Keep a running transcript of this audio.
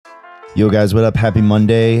Yo guys, what up? Happy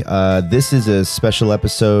Monday. This is a special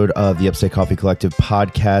episode of the Upstate Coffee Collective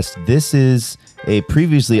podcast. This is a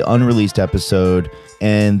previously unreleased episode,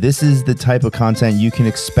 and this is the type of content you can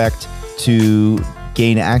expect to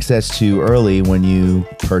gain access to early when you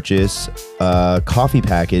purchase a coffee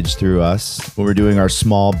package through us when we're doing our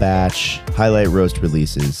small batch highlight roast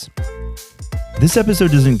releases. This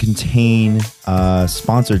episode doesn't contain a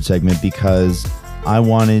sponsored segment because I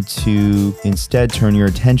wanted to instead turn your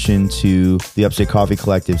attention to the Upstate Coffee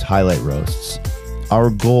Collective's highlight roasts.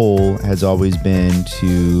 Our goal has always been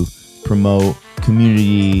to promote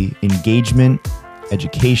community engagement,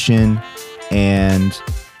 education, and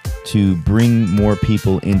to bring more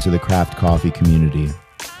people into the craft coffee community.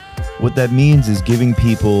 What that means is giving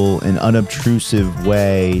people an unobtrusive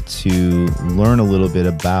way to learn a little bit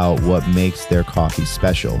about what makes their coffee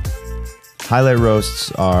special. Highlight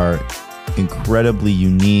roasts are incredibly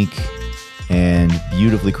unique and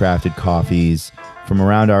beautifully crafted coffees from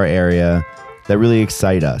around our area that really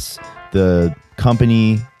excite us. The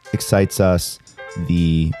company excites us,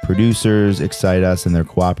 the producers excite us and their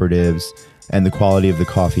cooperatives, and the quality of the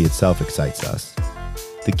coffee itself excites us.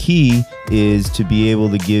 The key is to be able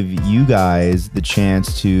to give you guys the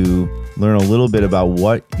chance to learn a little bit about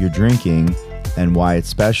what you're drinking and why it's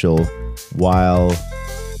special, while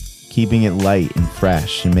keeping it light and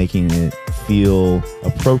fresh and making it feel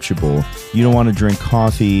approachable. You don't want to drink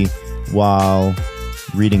coffee while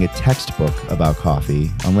reading a textbook about coffee,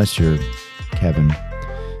 unless you're Kevin.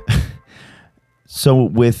 So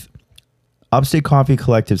with Upstate Coffee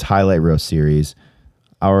Collective's Highlight Roast series,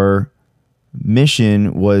 our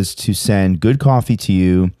mission was to send good coffee to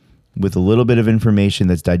you with a little bit of information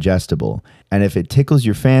that's digestible. And if it tickles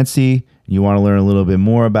your fancy, you want to learn a little bit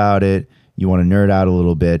more about it, you want to nerd out a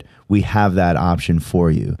little bit, we have that option for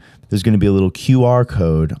you. There's going to be a little QR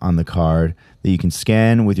code on the card that you can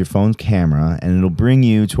scan with your phone's camera, and it'll bring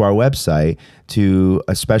you to our website, to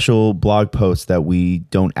a special blog post that we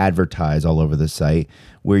don't advertise all over the site,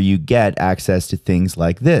 where you get access to things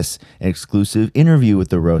like this: an exclusive interview with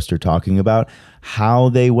the roaster talking about how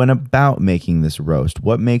they went about making this roast,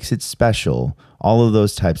 what makes it special, all of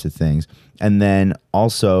those types of things. And then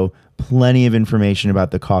also plenty of information about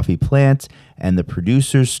the coffee plant and the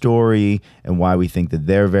producer's story and why we think that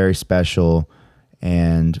they're very special.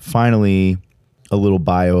 And finally, a little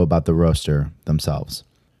bio about the roaster themselves.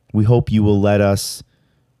 We hope you will let us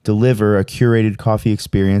deliver a curated coffee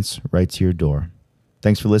experience right to your door.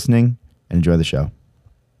 Thanks for listening and enjoy the show.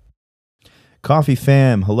 Coffee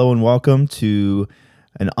fam, hello and welcome to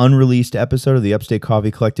an unreleased episode of the Upstate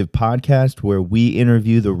Coffee Collective podcast, where we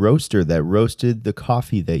interview the roaster that roasted the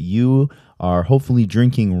coffee that you are hopefully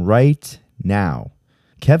drinking right now.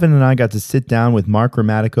 Kevin and I got to sit down with Mark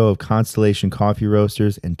Gramatico of Constellation Coffee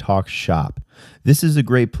Roasters and talk shop. This is a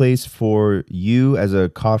great place for you as a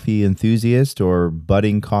coffee enthusiast or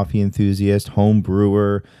budding coffee enthusiast, home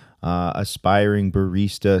brewer, aspiring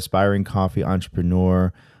barista, aspiring coffee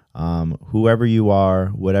entrepreneur, whoever you are,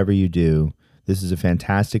 whatever you do. This is a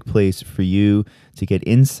fantastic place for you to get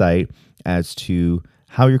insight as to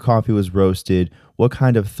how your coffee was roasted, what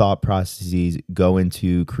kind of thought processes go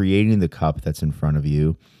into creating the cup that's in front of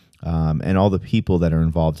you, and all the people that are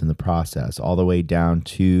involved in the process, all the way down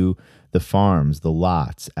to the farms, the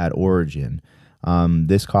lots at origin.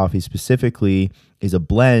 This coffee specifically is a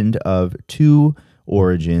blend of two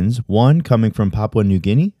origins, one coming from Papua New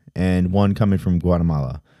Guinea and one coming from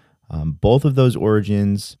Guatemala. Both of those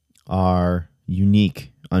origins are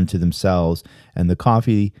unique unto themselves, and the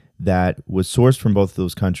coffee that was sourced from both of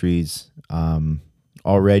those countries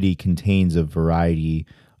already contains a variety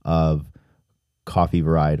of coffee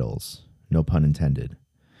varietals, no pun intended.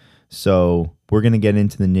 So we're going to get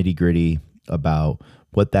into the nitty-gritty about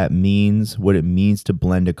what that means, what it means to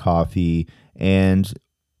blend a coffee, and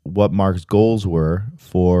what Mark's goals were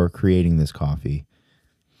for creating this coffee.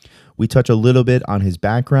 We touch a little bit on his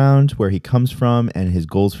background, where he comes from, and his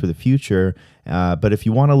goals for the future. But if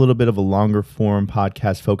you want a little bit of a longer form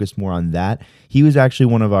podcast focused more on that, he was actually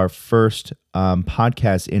one of our first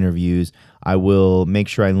podcast interviews. I will make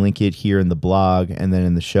sure I link it here in the blog and then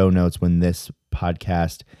in the show notes when this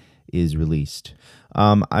podcast is released.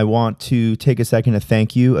 I want to take a second to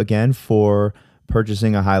thank you again for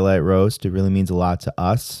purchasing a highlight roast. It really means a lot to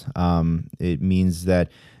us. It means that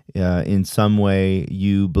in some way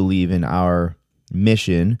you believe in our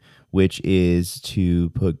mission, which is to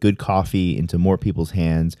put good coffee into more people's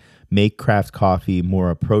hands, make craft coffee more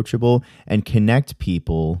approachable, and connect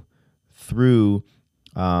people through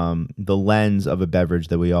the lens of a beverage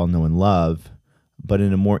that we all know and love, but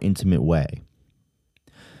in a more intimate way.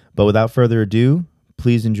 But without further ado,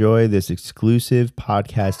 please enjoy this exclusive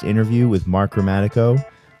podcast interview with Mark Grammatico,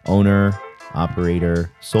 owner,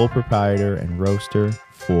 operator, sole proprietor, and roaster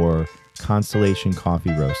for Constellation Coffee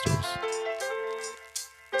Roasters.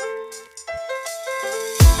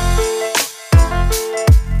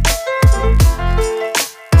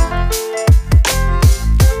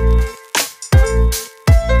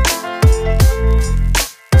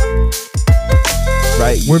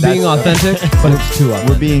 Right, We're being authentic, but it's too authentic.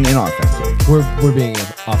 We're being inauthentic. We're being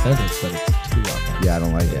authentic, but it's too authentic. Yeah, I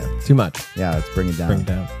don't like it. Too much. Yeah, let's bring it down. Bring it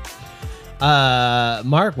down.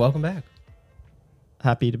 Mark, welcome back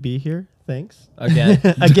Happy to be here. Thanks. again.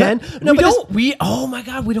 Again? No, we but don't. We. Oh my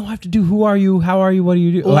God, we don't have to do. Who are you? How are you? What do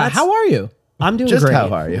you do? Well, that's- how are you? I'm doing Just great. how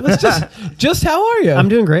are you? Let's just how are you? I'm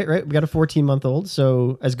doing great, right? We got a 14-month-old,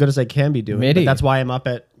 so as good as I can be doing. Mitty. But that's why I'm up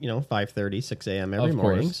at 5:30, 6 a.m. every Of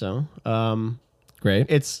morning. course. So Great.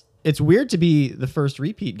 it's weird to be the first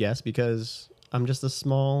repeat guest because I'm just a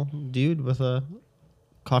small dude with a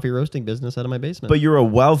coffee roasting business out of my basement. But you're a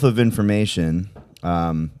wealth of information,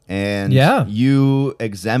 and Yeah. you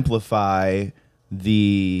exemplify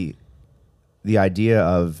the idea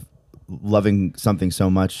of loving something so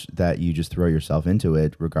much that you just throw yourself into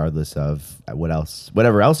it, regardless of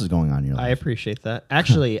whatever else is going on in your I life. appreciate that.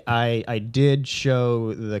 Actually, I did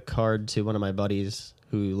show the card to one of my buddies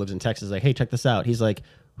who lives in Texas. Like, hey, check this out. He's like,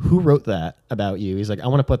 who wrote that about you? He's like, I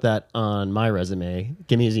want to put that on my resume.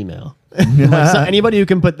 Give me his email. I'm like, so anybody who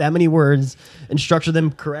can put that many words and structure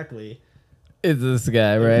them correctly. It's this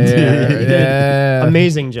guy right here. Yeah.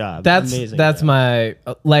 Amazing job. That's Amazing job. my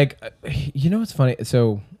you know what's funny?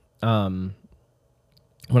 So when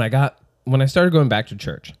I started going back to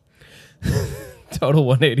church, total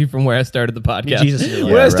 180 from where I started the podcast. Jesus in your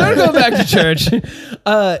life. When I Yeah, started right. going back to church,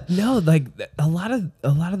 no, like a lot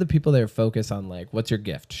of the people there focus on like, what's your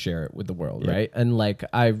gift? Share it with the world, Yeah. right? And like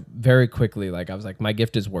I very quickly I was like, my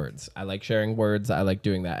gift is words. I like sharing words. I like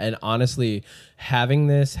doing that. And honestly, having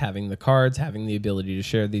the cards, having the ability to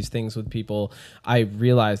share these things with people, I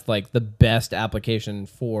realized like the best application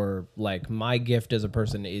for like my gift as a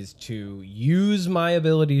person is to use my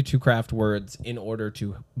ability to craft words in order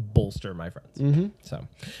to bolster my friends. Mm-hmm. So,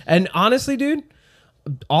 and honestly, dude,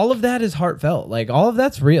 all of that is heartfelt. Like all of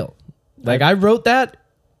that's real. Like I wrote that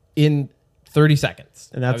in 30 seconds.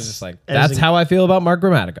 And I was that's- just like, as that's in- how I feel about Mark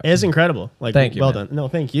Grammatico. It's incredible. Like, Thank you, Well man. done. No,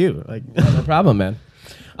 thank you. Like, No problem, man.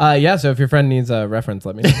 Yeah, so if your friend needs a reference,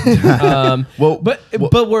 let me know.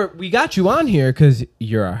 But we got you on here because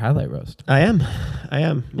you're our highlight roast. I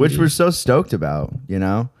am. Which we're so stoked about, you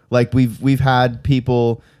know? Like we've had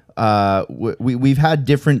people we've had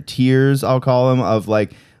different tiers, I'll call them, of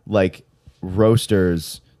like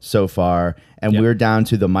roasters so far, and Yep. we're down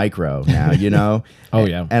to the micro now, you know? Oh,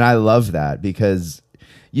 yeah. And I love that because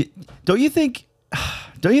don't you think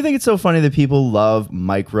it's so funny that people love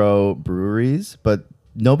micro breweries, but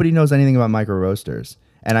nobody knows anything about micro roasters?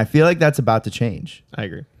 And I feel like that's about to change, I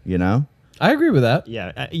agree. you know? I agree with that.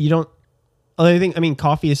 Yeah, you don't. I mean,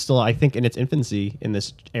 coffee is still, I think, in its infancy in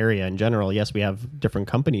this area in general. Yes, we have different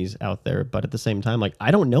companies out there, but at the same time, like,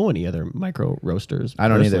 I don't know any other micro roasters. I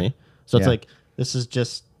don't either. personally. So it's Yeah. like, this is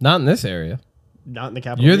just Not in this area. not in the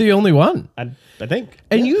capital. You're the only one. I think.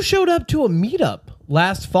 And you showed up to a meetup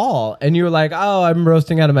last fall and you were like, oh, I'm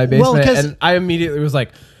roasting out of my Well, basement. 'cause- And I immediately was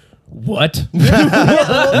like, what?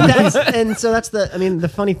 That's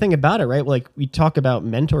the funny thing about it, right? Like, we talk about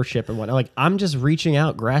mentorship and whatnot. Like, I'm just reaching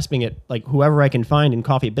out, grasping at like whoever I can find in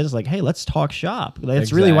coffee business. Like, hey, let's talk shop.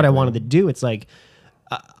 That's really what I Exactly. wanted to do. It's like,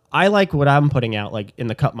 I like what I'm putting out, like in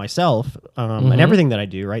the cup myself, and everything that I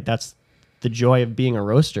do. Right, that's the joy of being a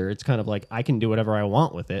roaster. It's kind of like I can do whatever I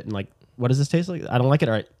want with it, and like, what does this taste like? I don't like it.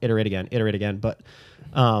 All right, iterate again. But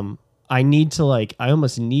I need to I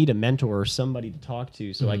almost need a mentor or somebody to talk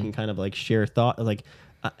to so I can kind of like share thought. Like,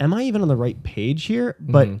 am I even on the right page here?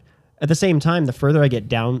 But at the same time, the further I get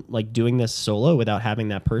down, like doing this solo without having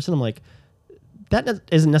that person, I'm like, that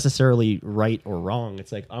isn't necessarily right or wrong.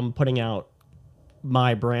 It's like I'm putting out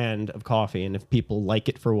my brand of coffee, and if people like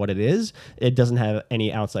it for what it is, it doesn't have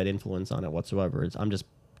any outside influence on it whatsoever. I'm just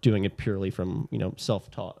doing it purely from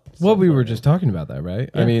self-taught. Well, we were just talking about that, right?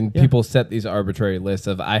 I Yeah, mean, yeah. people set these arbitrary lists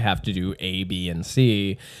of I have to do A, B, and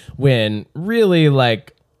C, when really,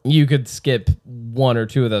 like, you could skip one or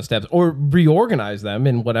two of those steps or reorganize them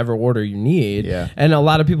in whatever order you need. Yeah. And a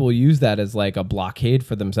lot of people use that as like a blockade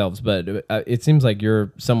for themselves, but it seems like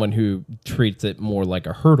you're someone who treats it more like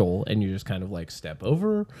a hurdle, and you just kind of like step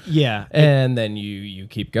over. Yeah. And then you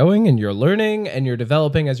keep going, and you're learning and you're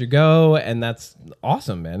developing as you go, and that's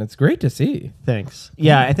awesome, man. It's great to see. Thanks.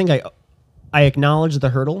 Yeah, I think I acknowledge the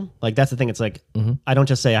hurdle. Like, that's the thing. It's like I don't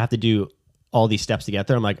just say I have to do all these steps to get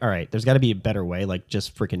there. I'm like, all right, there's got to be a better way. Like,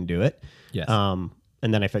 just freaking do it. Yes.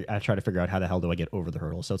 And then I try to figure out how the hell do I get over the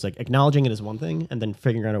hurdle. So it's like acknowledging it is one thing, and then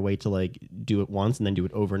figuring out a way to like do it once and then do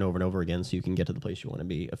it over and over and over again, so you can get to the place you want to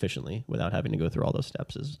be efficiently without having to go through all those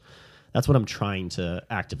steps. That's what I'm trying to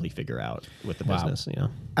actively figure out with the business. You know,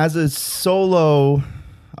 as a solo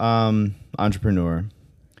entrepreneur,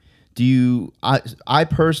 I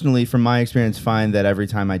personally, from my experience, find that every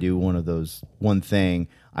time I do one thing,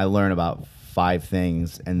 I learn about 5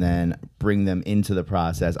 things and then bring them into the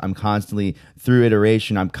process. I'm constantly, through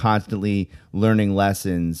iteration, I'm constantly learning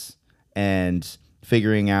lessons and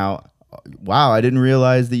figuring out, wow, I didn't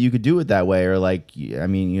realize that you could do it that way. Or like, I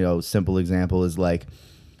mean, you know, simple example is like,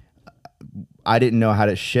 I didn't know how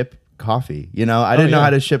to ship coffee. You know, I didn't know how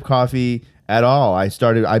to ship coffee at all.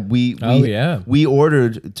 We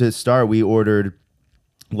ordered to start. We ordered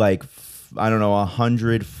like, I don't know,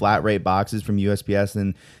 100 flat rate boxes from USPS,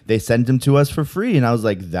 and they sent them to us for free. And I was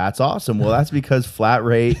like, that's awesome. Well, that's because flat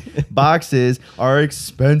rate boxes are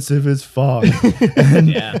expensive as fuck.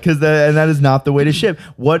 And that is not the way to ship.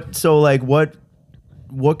 What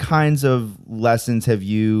kinds of lessons have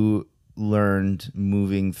you learned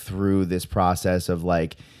moving through this process of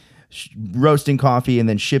like roasting coffee and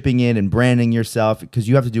then shipping it and branding yourself? Because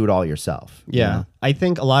you have to do it all yourself. Yeah. You know? I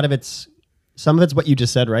think a lot of some of it's what you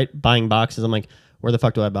just said, right? Buying boxes. I'm like, where the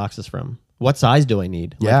fuck do I have boxes from? What size do I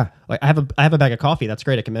need? Like I have a bag of coffee. That's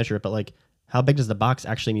great. I can measure it. But like, how big does the box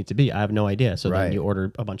actually need to be? I have no idea. So then you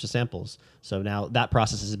order a bunch of samples. So now that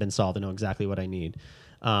process has been solved. I know exactly what I need.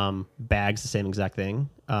 Bags, the same exact thing.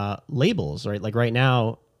 Labels, right? Like right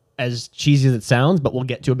now, as cheesy as it sounds, but we'll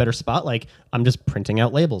get to a better spot. Like I'm just printing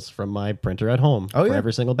out labels from my printer at home for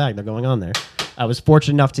every single bag they're going on there. I was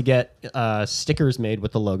fortunate enough to get stickers made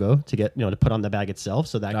with the logo to put on the bag itself,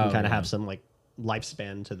 so that can kind of have some like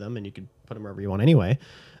lifespan to them, and you can put them wherever you want anyway.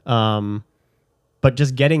 But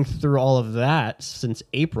just getting through all of that since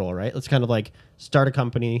April, right? Let's kind of like start a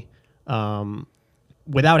company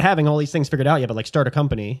without having all these things figured out yet, but like start a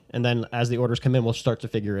company, and then as the orders come in, we'll start to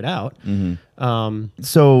figure it out.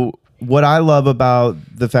 So what I love about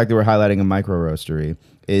the fact that we're highlighting a micro roastery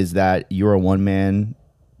is that you're a one-man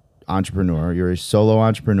entrepreneur. You're a solo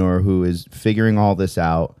entrepreneur who is figuring all this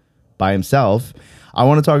out by himself. I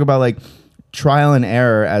want to talk about like trial and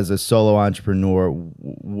error as a solo entrepreneur.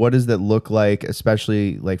 What does that look like,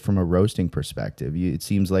 especially like from a roasting perspective? It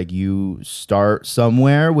seems like you start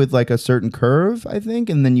somewhere with like a certain curve, I think,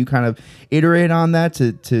 and then you kind of iterate on that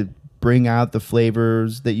to bring out the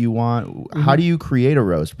flavors that you want. Mm-hmm. How do you create a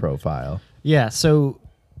roast profile? Yeah, so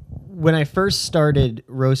when I first started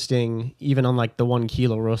roasting, even on like the 1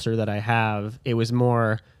 kilo roaster that I have, it was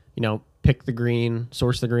more, pick the green,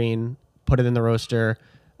 source the green, put it in the roaster.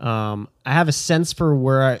 I have a sense for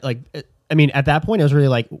where at that point I was really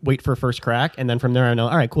like, wait for first crack. And then from there I know,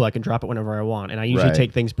 all right, cool, I can drop it whenever I want. And I usually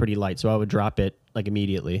take things pretty light. So I would drop it like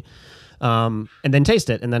immediately, and then taste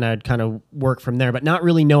it. And then I'd kind of work from there, but not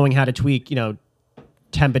really knowing how to tweak,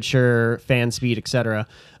 temperature, fan speed, etc.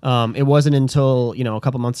 It wasn't until a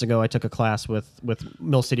couple months ago I took a class with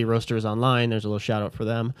Mill City Roasters online. There's a little shout out for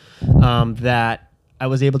them, that I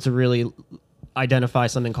was able to really identify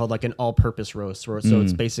something called like an all-purpose roast. So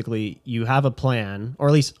it's basically you have a plan, or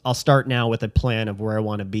at least I'll start now with a plan of where I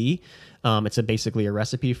want to be. It's basically a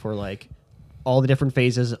recipe for like all the different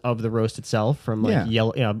phases of the roast itself, from like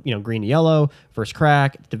yellow, green to yellow, first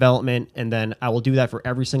crack, development, and then I will do that for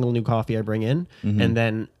every single new coffee I bring in. Mm-hmm. And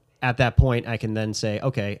then at that point, I can then say,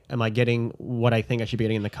 okay, am I getting what I think I should be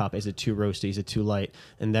getting in the cup? Is it too roasty? Is it too light?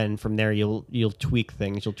 And then from there, you'll tweak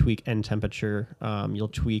things. You'll tweak end temperature. You'll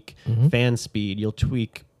tweak fan speed. You'll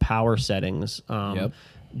tweak power settings,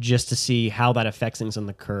 just to see how that affects things on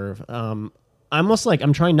the curve.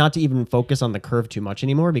 I'm trying not to even focus on the curve too much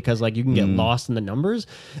anymore, because like you can get lost in the numbers.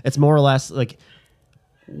 It's more or less like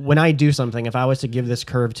when I do something, if I was to give this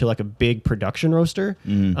curve to like a big production roaster,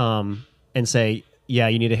 and say, yeah,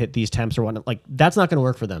 you need to hit these temps or whatnot, like that's not going to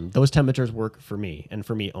work for them. Those temperatures work for me and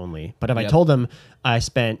for me only. But if I told them I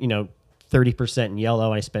spent, 30% in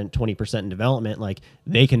yellow, I spent 20% in development, like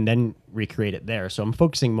they can then recreate it there. So I'm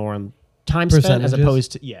focusing more on time spent as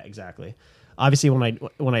opposed to, exactly. Obviously,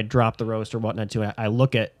 when I drop the roast or whatnot too, I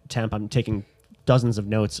look at temp. I'm taking dozens of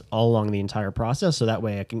notes all along the entire process, so that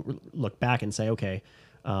way I can look back and say, okay,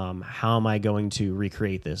 how am I going to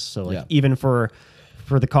recreate this? So like even for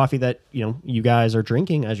the coffee that you guys are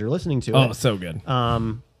drinking as you're listening to it, so good.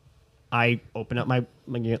 I open up my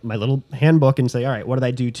little handbook and say, all right, what did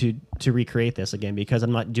I do to recreate this again? Because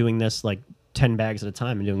I'm not doing this like 10 bags at a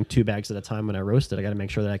time. I'm doing 2 bags at a time when I roast it. I got to make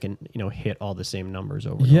sure that I can hit all the same numbers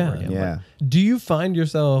over and over again. Do you find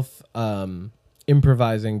yourself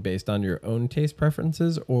improvising based on your own taste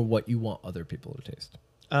preferences or what you want other people to taste?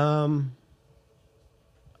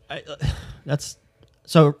 That's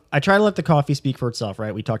so I try to let the coffee speak for itself,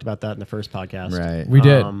 right? We talked about that in the first podcast. Right. We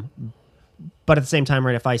did. But at the same time,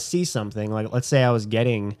 right, if I see something, like let's say I was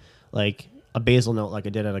getting like a basil note like I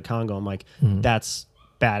did at a Congo, I'm like, that's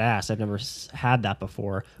badass. I've never had that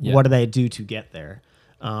before. Yeah. What do they do to get there?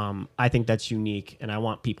 I think that's unique, and I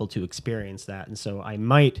want people to experience that. And so I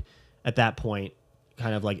might, at that point,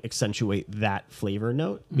 kind of like accentuate that flavor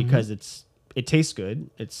note because it tastes good.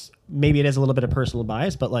 Maybe it has a little bit of personal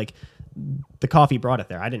bias, but like the coffee brought it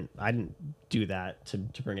there. I didn't do that to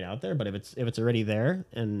bring it out there. But if it's already there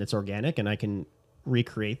and it's organic and I can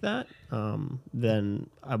recreate that, then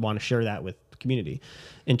I want to share that with the community.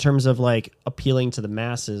 In terms of like appealing to the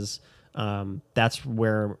masses, that's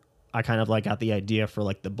where I kind of like got the idea for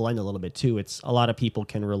like the blend a little bit too. It's a lot of people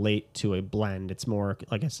can relate to a blend. It's more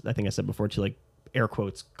like I think I said before, to like air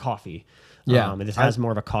quotes coffee. Yeah. And it has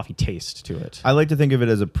more of a coffee taste to it. I like to think of it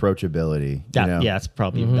as approachability. That, you know? Yeah, it's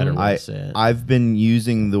probably a better way to say it. I've been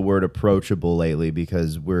using the word approachable lately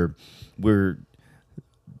because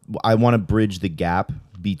I want to bridge the gap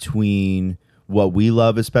between what we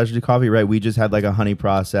love as specialty coffee, right? We just had like a honey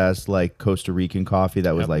processed like Costa Rican coffee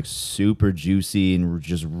that was like super juicy and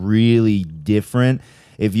just really different.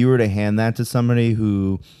 If you were to hand that to somebody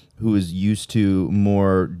who is used to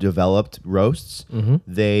more developed roasts,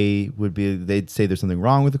 they'd say there's something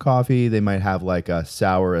wrong with the coffee. They might have like a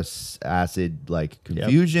sour acid like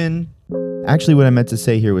confusion. Actually, what I meant to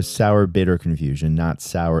say here was sour bitter confusion, not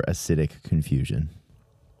sour acidic confusion.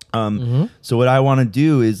 So what I want to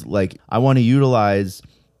do is like I want to utilize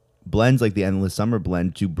blends like the Endless Summer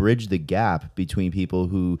blend to bridge the gap between people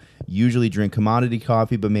who usually drink commodity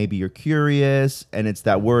coffee, but maybe you're curious, and it's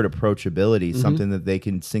that word approachability, something that they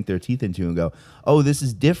can sink their teeth into and go, oh, this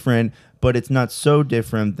is different, but it's not so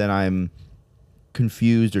different that I'm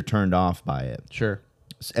confused or turned off by it. Sure.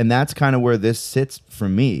 And that's kind of where this sits for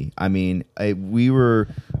me. I mean, we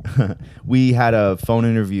had a phone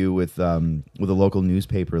interview with a local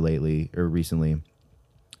newspaper recently,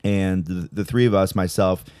 and the three of us,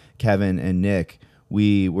 myself, Kevin, and Nick,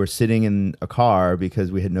 we were sitting in a car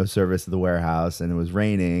because we had no service at the warehouse and it was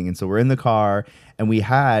raining, and so we're in the car and we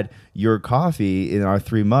had your coffee in our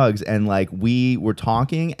 3 mugs, and like we were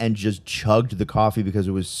talking and just chugged the coffee because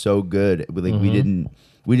it was so good. Like we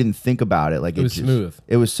didn't think about it. Like it was smooth.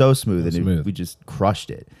 It was so smooth, we just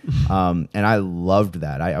crushed it. And I loved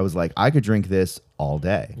that. I was like, I could drink this all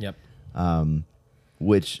day. Yep.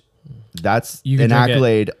 Which that's You could an drink it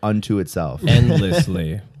accolade unto itself.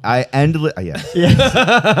 Endlessly.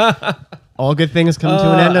 Yeah. All good things come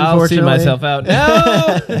to an end, I'll see unfortunately. myself out.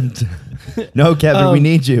 No. No, Kevin, we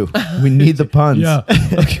need you. We need the puns. Yeah.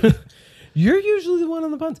 Okay. You're usually the one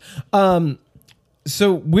on the puns.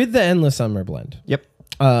 So with the Endless Summer blend, Yep.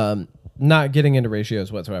 not getting into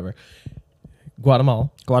ratios whatsoever,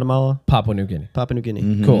 Guatemala, Papua New Guinea. Papua New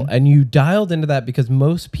Guinea. Cool. And you dialed into that because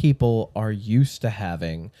most people are used to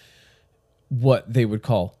having what they would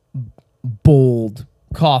call bold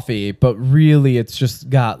coffee, but really it's just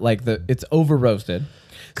got like it's over roasted.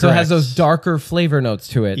 So it has those darker flavor notes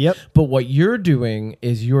to it. Yep. But what you're doing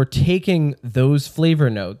is you're taking those flavor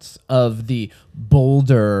notes of the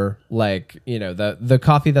bolder, like, you know, the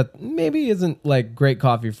coffee that maybe isn't like great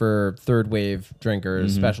coffee for third wave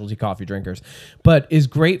drinkers, specialty coffee drinkers, but is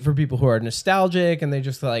great for people who are nostalgic and they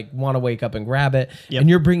just like want to wake up and grab it. Yep. And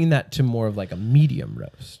you're bringing that to more of like a medium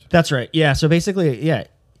roast. That's right. Yeah. So basically, yeah,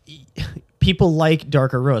 people like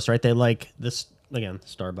darker roast, right? They like this, again,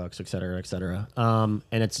 Starbucks, et cetera, et cetera. And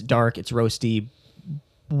it's dark, it's roasty.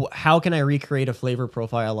 How can I recreate a flavor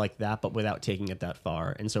profile like that, but without taking it that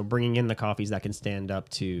far? And so bringing in the coffees that can stand up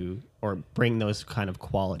to or bring those kind of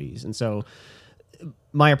qualities. And so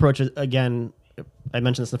my approach is, again, I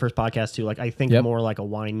mentioned this in the first podcast too. Like I think more like a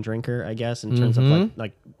wine drinker, I guess, in terms of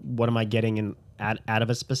like what am I getting out of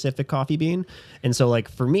a specific coffee bean? And so like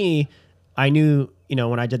for me, I knew, you know,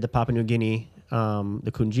 when I did the Papua New Guinea,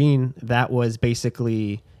 the Kunjin, that was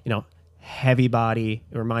basically, you know, heavy body.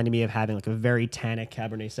 It reminded me of having like a very tannic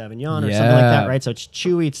Cabernet Sauvignon or something like that, right? So it's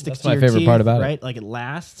chewy, it sticks That's to my your favorite teeth, part about it. right? Like it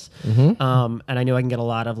lasts. And I knew I can get a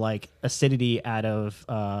lot of like acidity out of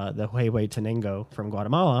the Huehue Tenango from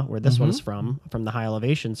Guatemala, where this one's from the high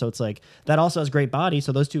elevation. So it's like that also has great body.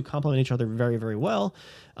 So those two complement each other very, very well.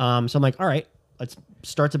 So I'm like, all right, let's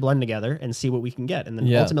start to blend together and see what we can get. And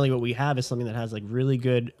then ultimately what we have is something that has like really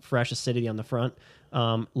good fresh acidity on the front,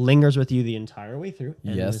 lingers with you the entire way through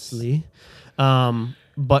endlessly,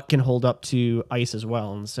 but can hold up to ice as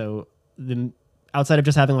well. And so outside of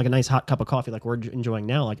just having like a nice hot cup of coffee like we're enjoying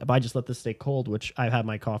now, like if I just let this stay cold, which I have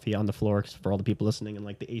my coffee on the floor for all the people listening, and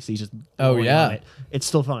like the AC just blowing on it, it's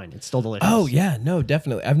still fine. It's still delicious. Oh yeah, no,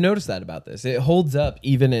 definitely. I've noticed that about this. It holds up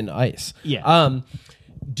even in ice. Yeah.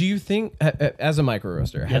 Do you think, as a micro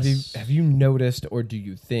roaster, have you noticed, or do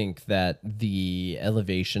you think that the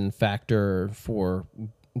elevation factor for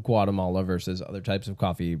Guatemala versus other types of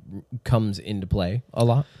coffee comes into play a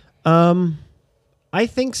lot? I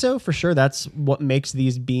think so, for sure. That's what makes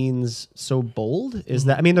these beans so bold, is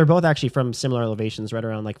that, I mean, they're both actually from similar elevations, right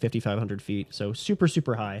around like 5,500 feet. So super,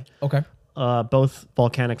 super high. Okay. Both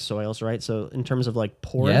volcanic soils, right? So in terms of like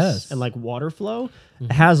porous Yes. and like water flow,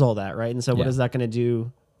 it has all that, right? And so what Yeah. is that going to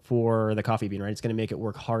do for the coffee bean, right? It's going to make it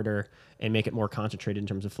work harder and make it more concentrated in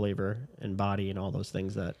terms of flavor and body and all those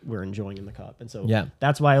things that we're enjoying in the cup. And so Yeah.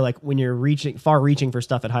 that's why, like, when you're far reaching for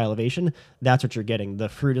stuff at high elevation, that's what you're getting. The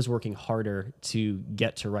fruit is working harder to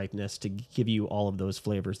get to ripeness to give you all of those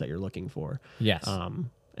flavors that you're looking for. Yes.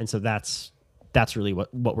 And so that's really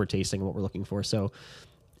what we're tasting and what we're looking for. So,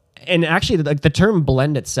 and actually, like the term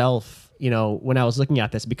blend itself, you know, when I was looking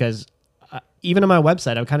at this, because even on my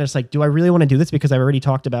website, I'm kind of just like, do I really want to do this? Because I've already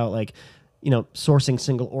talked about, like, you know, sourcing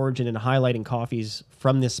single origin and highlighting coffees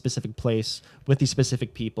from this specific place with these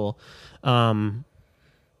specific people.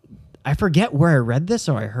 I forget where I read this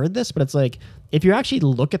or I heard this, but it's like, if you actually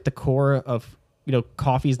look at the core of, you know,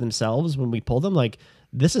 coffees themselves, when we pull them, like,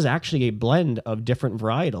 this is actually a blend of different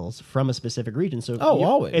varietals from a specific region. So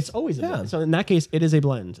always. it's always a Yeah. blend. So in that case, it is a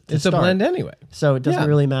blend. to It's a start. blend anyway. So it doesn't Yeah.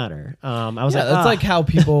 really matter. I was Yeah, like, that's like how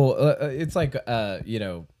people. It's like you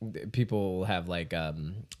know, people have like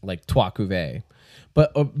Trois Cuvées,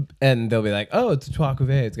 but and they'll be like, oh, it's a Trois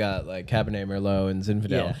Cuvées. It's got like Cabernet Merlot and Zinfandel,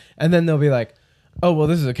 Yeah. and then they'll be like, oh, well,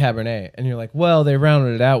 this is a Cabernet, and you're like, well, they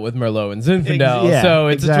rounded it out with Merlot and Zinfandel, Yeah, so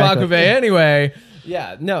it's a Trois exactly. Cuvées anyway.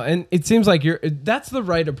 Yeah, no, and it seems like that's the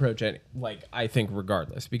right approach. Like, I think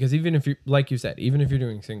regardless, because even if you, like you said, even if you're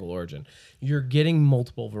doing single origin, you're getting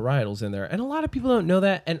multiple varietals in there, and a lot of people don't know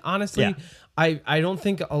that. And honestly, Yeah. I don't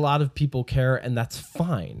think a lot of people care, and that's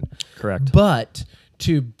fine. Correct. But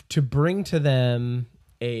to bring to them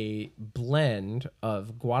a blend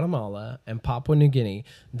of Guatemala and Papua New Guinea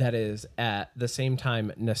that is at the same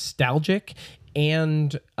time nostalgic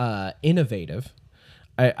and innovative,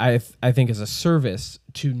 I think is a service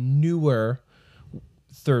to newer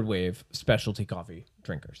third wave specialty coffee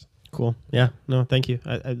drinkers. Cool. Yeah. No, thank you.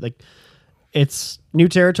 I like, it's new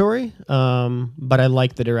territory, but I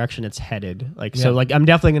like the direction it's headed. Like, so Yeah. like, I'm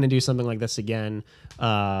definitely going to do something like this again,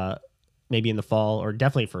 maybe in the fall, or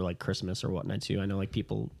definitely for like Christmas or whatnot too. I know like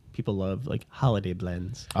people love like holiday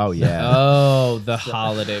blends. Oh yeah. Oh, the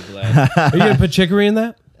holiday blend. Are you gonna put chicory in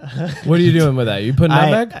that? What are you doing with that? You putting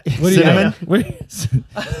nutmeg? What are you cinnamon. doing? What are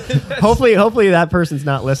you- Hopefully that person's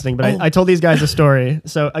not listening, but I told these guys a story.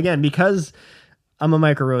 So again, because I'm a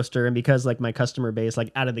micro roaster, and because like my customer base,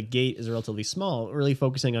 like out of the gate, is relatively small, really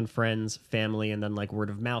focusing on friends, family, and then like word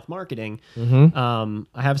of mouth marketing. I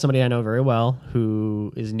have somebody I know very well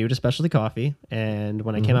who is new to specialty coffee, and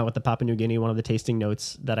when I came out with the Papua New Guinea, one of the tasting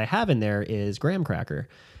notes that I have in there is graham cracker,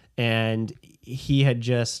 and he had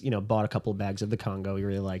just, you know, bought a couple of bags of the Congo. He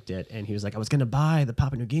really liked it, and he was like, I was gonna buy the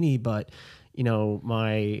Papua New Guinea, but you know,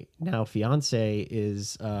 my now fiance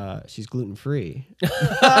is she's gluten free.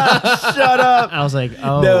 Shut up. I was like,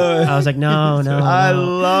 oh, No. I was like, no. I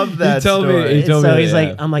love that told me- story. he told So me, he's yeah.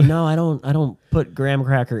 like, I'm like, no, I don't put graham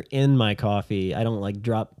cracker in my coffee. I don't like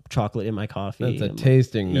drop chocolate in my coffee. That's a I'm like,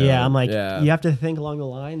 tasting note. yeah, I'm like, Yeah. you have to think along the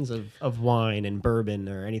lines of wine and bourbon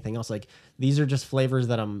or anything else. Like, these are just flavors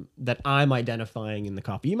that I'm identifying in the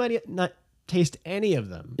coffee. You might not taste any of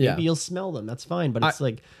them. Yeah. Maybe you'll smell them. That's fine. But it's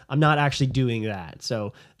like, I'm not actually doing that.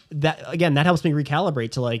 So that, again, that helps me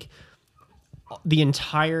recalibrate to like the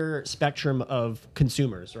entire spectrum of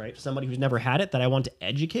consumers, right? Somebody who's never had it that I want to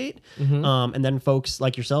educate. And then folks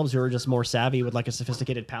like yourselves who are just more savvy with like a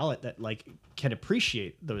sophisticated palate that like can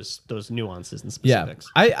appreciate those nuances and Yeah, specifics.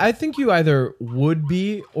 I think you either would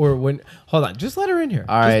be or wouldn't. Hold on, just let her in here.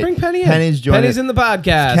 All just right. bring Penny in. Penny's joining Penny's us. in the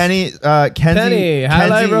podcast. Kenzie, Penny,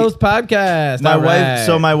 Highlight Kenzie- Rose podcast. My All wife. right.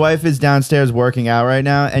 So my wife is downstairs working out right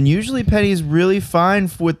now, and usually Penny's really fine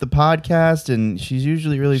with the podcast, and she's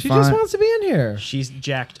usually really she fine. just wants to be in here. She's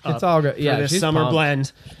jacked up. It's all good. for Yeah, this she's summer pumped.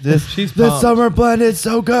 blend. This pumped. summer blend is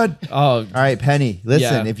so good. Oh, All right, Penny.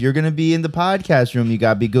 Listen, Yeah. if you're gonna be in the podcast room, you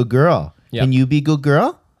gotta be a good girl. Yep. Can you be a good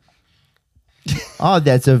girl? Oh,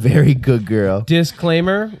 that's a very good girl.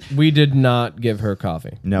 disclaimer: we did not give her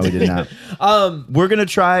coffee. No, we did not. We're gonna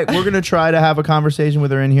try to have a conversation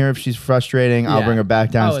with her in here. If she's frustrating, I'll Yeah. bring her back Oh,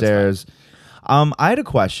 it's fine. downstairs. I had a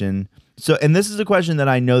question. So, and this is a question that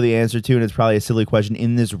I know the answer to, and it's probably a silly question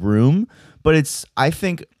in this room, but it's, I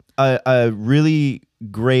think, a really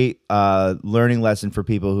great learning lesson for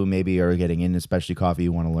people who maybe are getting in, especially coffee,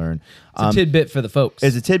 you want to learn. It's a tidbit for the folks.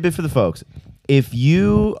 It's a tidbit for the folks. If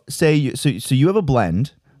you say, so you have a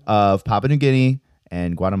blend of Papua New Guinea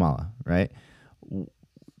and Guatemala, right?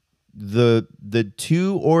 The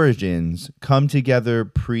two origins come together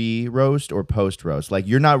pre-roast or post-roast. Like,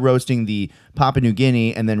 you're not roasting the Papua New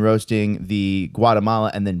Guinea and then roasting the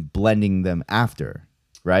Guatemala and then blending them after,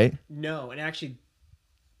 right? No, and actually,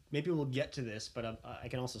 maybe we'll get to this, but I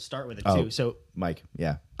can also start with it Oh. too. So, Mike,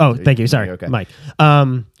 yeah. oh, thank you. Sorry, Okay. Mike.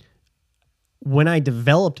 When I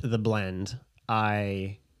developed the blend,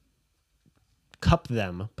 I cup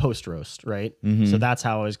them post roast, right? So that's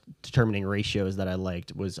how I was determining ratios that I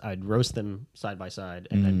liked. Was I'd roast them side by side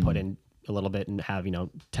and then put in a little bit and have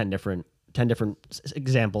 10 different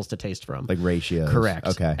examples to taste from. Like ratios. Correct.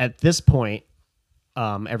 Okay. At this point,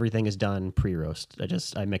 everything is done pre-roast.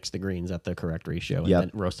 I mix the greens at the correct ratio and Yep.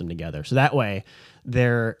 then roast them together. So that way,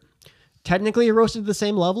 they're technically roasted at the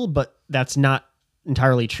same level, but that's not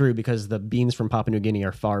entirely true because the beans from Papua New Guinea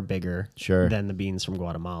are far bigger Sure. than the beans from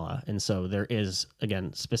Guatemala, and so there is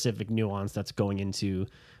again specific nuance that's going into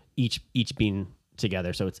each bean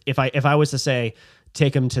together. So it's if I was to say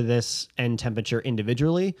take them to this end temperature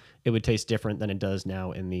individually, it would taste different than it does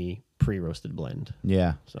now in the pre-roasted blend.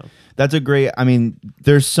 Yeah. So That's a great, I mean,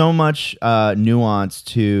 there's so much nuance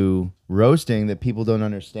to roasting that people don't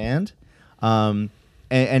understand.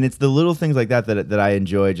 And it's the little things like that I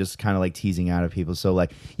enjoy just kind of like teasing out of people. So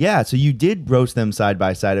like, yeah, so you did roast them side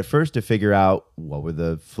by side at first to figure out what were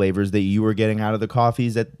the flavors that you were getting out of the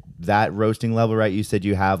coffees at that roasting level, right? You said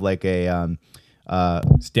you have like a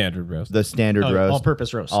Standard roast. the standard roast.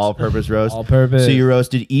 all-purpose roast. All-purpose roast. All-purpose. So you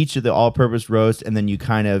roasted each of the all-purpose roast, and then you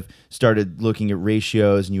kind of started looking at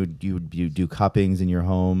ratios, and you would do cuppings in your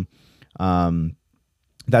home.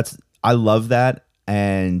 I love that,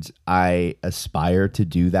 and I aspire to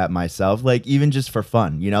do that myself. Like even just for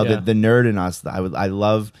fun, Yeah. the nerd in us. I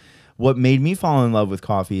love. What made me fall in love with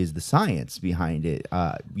coffee is the science behind it.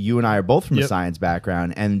 You and I are both from a Yep. science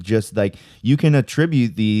background, and just like you can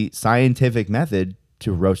attribute the scientific method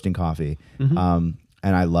to roasting coffee, and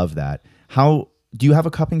I love that. How do you have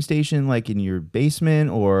a cupping station like in your basement,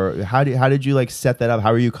 or how did you like set that up?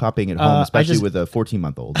 How are you cupping at home, especially with a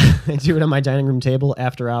 14-month-old? I do it on my dining room table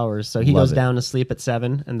after hours. So he Love goes it. down to sleep at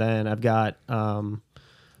 7, and then I've got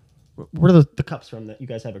what are the cups from that you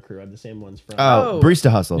guys have a crew? I have the same ones from. Oh, Barista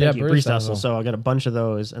Hustle. Yeah. Thank you, Barista Barista Hustle. Hustle. So I got a bunch of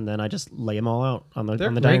those, and then I just lay them all out on the They're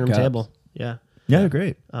dining great room cups. table. Yeah. Yeah, they're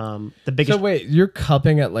great. The biggest. So wait, you're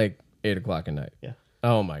cupping at like 8 o'clock at night. Yeah.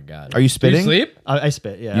 Oh my god. Are you spitting? Do you sleep? I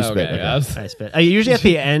spit. Yeah. You spit, Okay, okay. yeah, I was- I spit. I usually at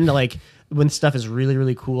the end, like when stuff is really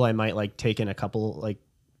really cool, I might like take in a couple like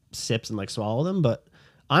sips and like swallow them. But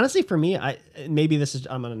honestly, for me, maybe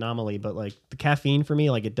I'm an anomaly, but like the caffeine for me,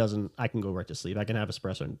 like it doesn't. I can go right to sleep. I can have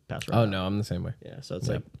espresso and pass right. Oh out. no, I'm the same way. Yeah. So it's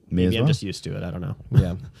like Me as maybe I'm well. just used to it. I don't know.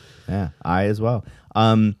 Yeah. Yeah, I as well.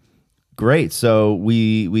 Great. So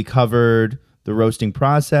we covered the roasting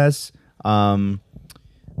process.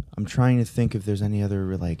 I'm trying to think if there's any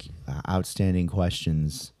other like outstanding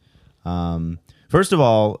questions. First of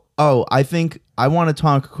all, I think I want to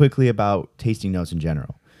talk quickly about tasting notes in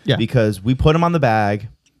general. Yeah. Because we put them on the bag,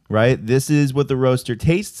 right? This is what the roaster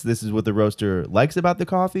tastes. This is what the roaster likes about the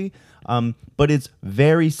coffee. But it's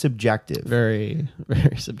very subjective. Very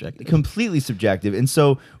very subjective. Completely subjective. And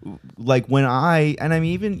so like when I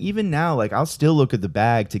mean even now, like I'll still look at the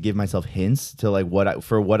bag to give myself hints to like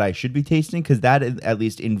what I should be tasting, because that at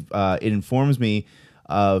least it informs me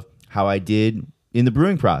of how I did in the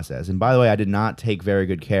brewing process. And by the way, I did not take very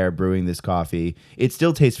good care brewing this coffee. It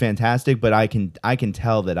still tastes fantastic, but I can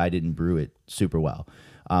tell that I didn't brew it super well.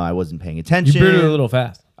 I wasn't paying You attention. brewed it a little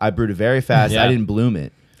fast. I brewed it very fast. Yeah. I didn't bloom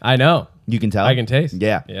it. I know. You can tell. I can taste.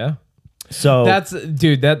 Yeah. Yeah. So That's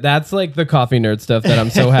like the coffee nerd stuff that I'm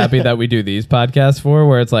so happy that we do these podcasts for,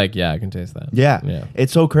 where it's like, yeah, I can taste that. Yeah.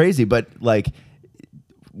 It's so crazy. But like,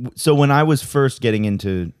 so when I was first getting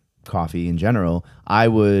into coffee in general, I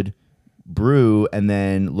would brew and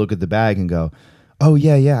then look at the bag and go, oh,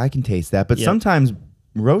 yeah, I can taste that. But Yep. sometimes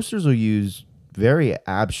roasters will use very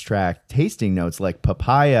abstract tasting notes like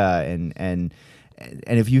papaya. And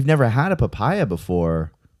if you've never had a papaya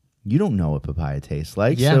before, you don't know what papaya tastes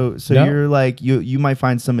like. Yeah. So No. you're like, you might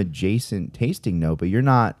find some adjacent tasting note, but you're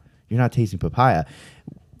not tasting papaya.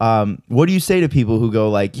 What do you say to people who go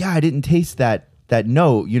like, yeah, I didn't taste that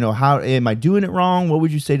note? How am I doing it wrong? What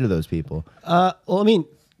would you say to those people? Well, I mean,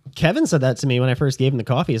 Kevin said that to me when I first gave him the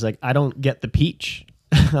coffee. He's like, I don't get the peach.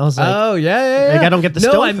 I was like, Oh yeah. Like, I don't get the No,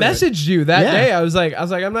 stone I fruit. messaged you that Yeah. day. I was like,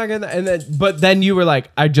 I'm not gonna. And then, but then you were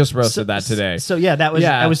like, I just roasted that today. So yeah, that was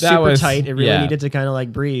Yeah, I was that super was- tight. It really yeah. needed to kind of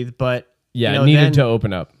like breathe, but Yeah, you it know, needed then to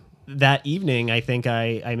open up. that evening, I think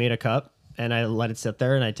I made a cup and I let it sit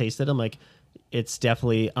there and I tasted. I'm like, it's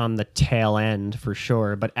definitely on the tail end for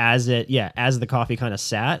sure. But as the coffee kind of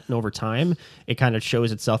sat and over time, it kind of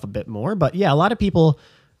shows itself a bit more. But yeah, a lot of people,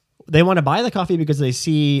 they want to buy the coffee because they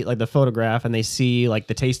see like the photograph and they see like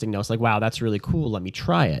the tasting notes, like, wow, that's really cool. Let me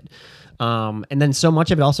try it. And then so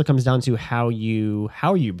much of it also comes down to how you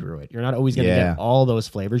brew it. You're not always going to Yeah. get all those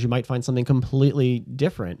flavors. You might find something completely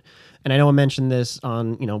different. And I know I mentioned this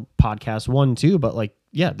on, podcast 1 too, but like,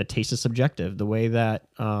 yeah, the taste is subjective. The way that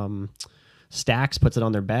Stacks puts it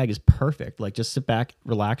on their bag is perfect. Like, just sit back,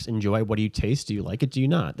 relax, enjoy. What do you taste? Do you like it? Do you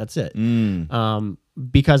not? That's it.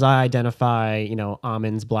 Because I identify,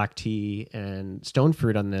 almonds, black tea, and stone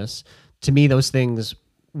fruit on this. To me, those things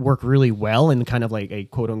work really well in kind of like a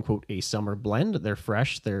quote unquote a summer blend. They're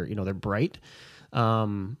fresh. They're they're bright.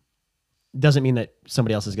 Doesn't mean that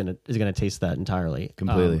somebody else is gonna taste that entirely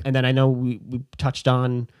Completely. and then I know we touched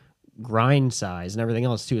on grind size and everything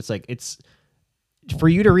else too. It's like it's for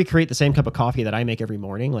you to recreate the same cup of coffee that I make every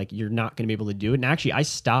morning. Like, you're not going to be able to do it. And actually, I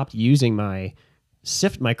stopped using my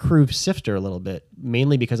crew sifter a little bit,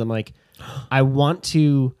 mainly because I'm like, I want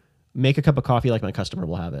to make a cup of coffee like my customer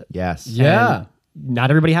will have it. Yes. Yeah. And not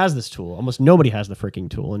everybody has this tool. Almost nobody has the freaking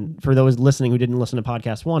tool. And for those listening who didn't listen to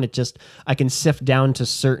podcast 1, I can sift down to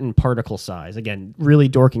certain particle size. Again, really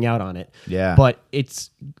dorking out on it. Yeah. But it's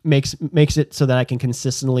makes it so that I can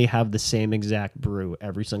consistently have the same exact brew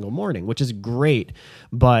every single morning, which is great.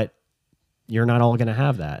 But you're not all going to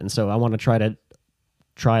have that. And so I want to try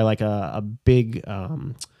like a big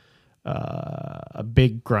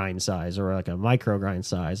grind size, or like a micro grind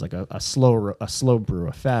size, like a slow brew,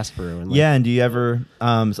 a fast brew. And like, Yeah, and do you ever?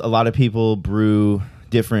 A lot of people brew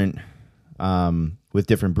different with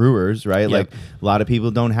different brewers, right? Yep. Like, a lot of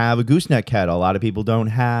people don't have a gooseneck kettle. A lot of people don't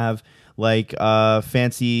have like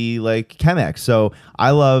fancy like Chemex. So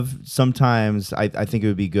I love sometimes. I think it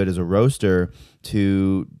would be good as a roaster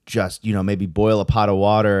to just maybe boil a pot of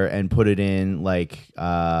water and put it in like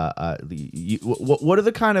what are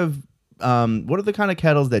the kind of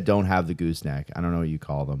kettles that don't have the gooseneck? I don't know what you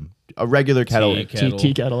call them. A regular kettle.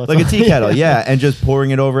 tea kettle. Like a tea kettle, yeah, and just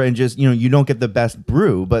pouring it over, and just you don't get the best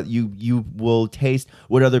brew, but you will taste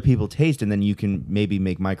what other people taste, and then you can maybe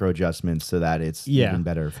make micro adjustments so that it's even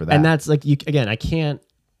better for that. And that's like, I can't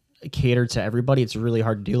cater to everybody. It's really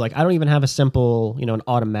hard to do. Like, I don't even have a simple, an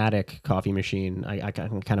automatic coffee machine. I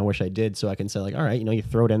kind of wish I did, so I can say like, all right, you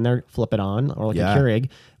throw it in there, flip it on, or like a Keurig.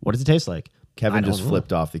 What does it taste like? Kevin just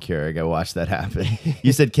flipped off the Keurig. I watched that happen.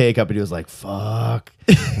 You said K-Cup, and he was like, fuck.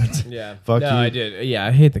 Yeah. Fuck no, you. I did. Yeah,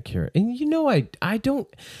 I hate the Keurig. And I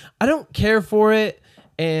don't care for it,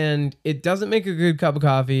 and it doesn't make a good cup of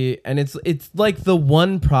coffee, and it's like the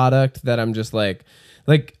one product that I'm just like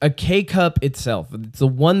a K-Cup itself. It's the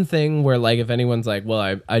one thing where, like, if anyone's like,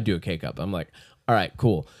 well, I do a K-Cup, I'm like, all right,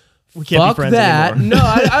 cool. We can't Fuck be friends that.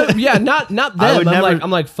 anymore. No, not them. would never-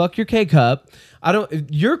 I'm like, fuck your K-Cup.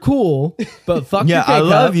 You're cool, but fuck your Yeah, K-Cup. I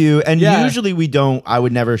love you. And Yeah. usually I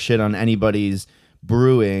would never shit on anybody's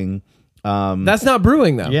brewing. That's not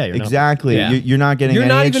brewing though. Yeah, you're not. Exactly. Yeah. You're not getting You're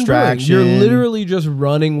any not even brewing. extraction. You're literally just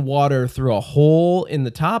running water through a hole in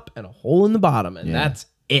the top and a hole in the bottom, and that's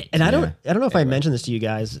it. And I don't know if I mentioned this to you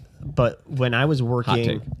guys, but when I was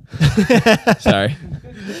working, Sorry.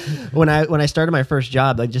 when I started my first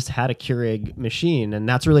job, I just had a Keurig machine, and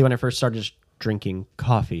that's really when I first started just drinking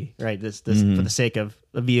coffee, right? This for the sake of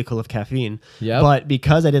a vehicle of caffeine. Yep. But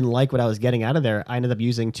because I didn't like what I was getting out of there, I ended up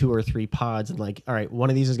using 2 or 3 pods, and like, all right, one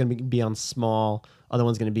of these is going to be on small, other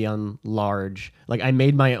one's going to be on large. Like, I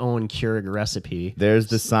made my own Keurig recipe. There's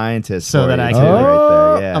the scientist So for that you I too, can-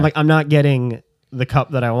 right there. Yeah. I'm like, I'm not getting the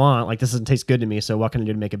cup that I want. Like, this doesn't taste good to me, so what can I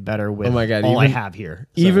do to make it better with Oh my God, all I even- have here?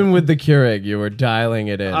 So Even with the Keurig, you were dialing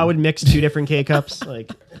it in. I would mix 2 different K-Cups.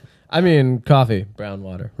 Like, I mean, coffee, brown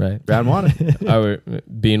water, right? brown water,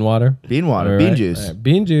 Bean water, bean water, All bean right, juice. all right,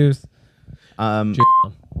 bean juice. Um, Go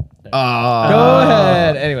oh,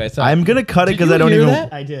 ahead. Anyway, so I'm gonna cut it Did because you I don't hear even.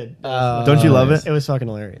 that? I did. Don't you love it? It was fucking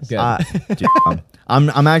hilarious. Good. Dude,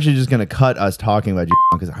 I'm actually just gonna cut us talking about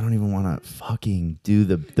because I don't even want to fucking do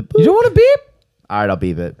the. You don't want to beep? All right, I'll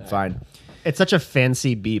beep it. Fine. It's such a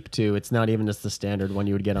fancy beep too. It's not even just the standard one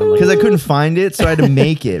you would get on. Because Like, I couldn't find it, so I had to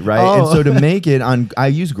make it, right? Oh. And so to make it I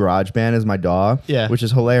use GarageBand as my DAW, Yeah. which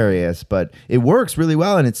is hilarious, but it works really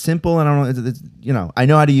well and it's simple and I don't know, it's I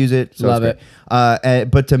know how to use it. So Love it's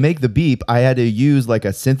great. But to make the beep, I had to use like a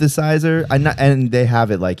synthesizer, and they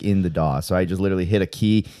have it like in the DAW, so I just literally hit a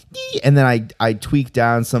key, and then I tweak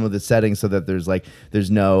down some of the settings so that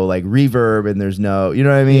there's no like reverb and there's no, you know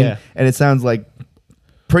what I mean? Yeah. And it sounds like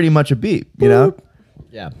pretty much a beep, you know?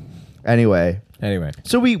 Yeah. Anyway.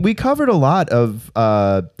 So we covered a lot of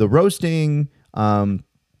the roasting.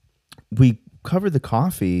 We covered the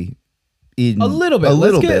coffee in A little bit.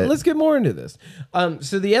 bit. Let's get more into this.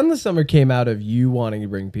 So the Endless Summer came out of you wanting to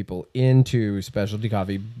bring people into specialty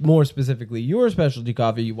coffee, more specifically your specialty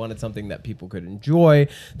coffee. You wanted something that people could enjoy,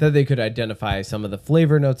 that they could identify some of the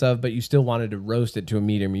flavor notes of, but you still wanted to roast it to a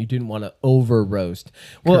medium. You didn't want to over roast.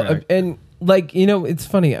 Well, Correct. and like, it's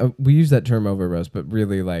funny. We use that term over roast, but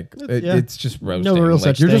really like it's just roasting. real Like,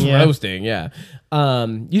 such you're thing, just yeah. roasting. Yeah.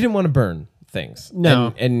 You didn't want to burn things.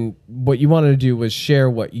 No. And what you wanted to do was share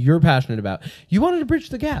what you're passionate about. You wanted to bridge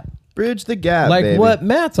the gap. Bridge the gap, Like baby. what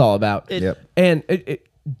Matt's all about. Yep. And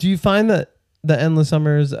do you find that the Endless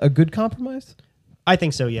Summer is a good compromise? I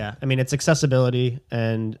think so. Yeah. I mean, it's accessibility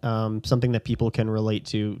and something that people can relate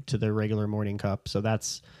to their regular morning cup. So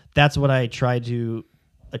that's what I try to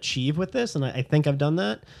achieve with this, and I think I've done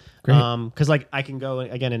that. Great. Because like I can go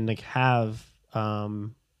again and like have a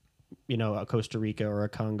Costa Rica or a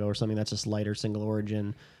Congo or something that's just lighter single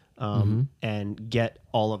origin. And get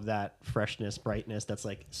all of that freshness, brightness that's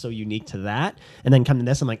like so unique to that, and then come to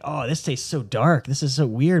this, I'm like, oh, this tastes so dark. This is so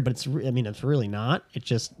weird, but it's really not. It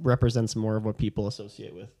just represents more of what people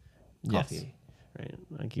associate with coffee, right?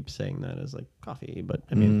 I keep saying that as like coffee, but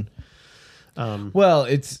I mean, Well,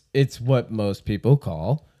 it's what most people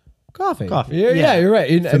call coffee. Coffee. Yeah, you're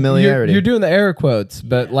right. Familiarity. You're doing the air quotes,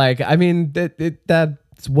 but like, I mean,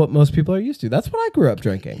 that's what most people are used to. That's what I grew up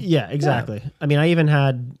drinking. yeah, exactly. I mean, I even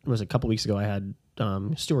had a couple weeks ago. I had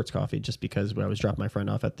Stewart's coffee just because I was dropping my friend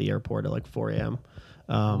off at the airport at like 4 a.m.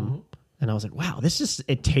 And I was like, wow,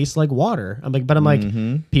 it tastes like water. I'm like,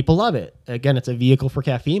 people love it. Again, it's a vehicle for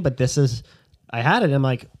caffeine, but I had it. And I'm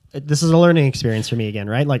like, this is a learning experience for me again,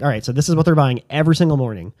 right? Like, all right, so this is what they're buying every single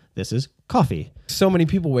morning. This is coffee. So many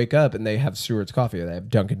people wake up and they have Stewart's coffee or they have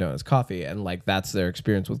Dunkin' Donuts coffee, and like that's their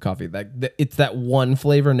experience with coffee. It's that one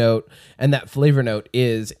flavor note, and that flavor note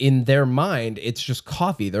is in their mind. It's just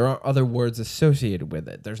coffee. There aren't other words associated with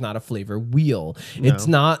it. There's not a flavor wheel. It's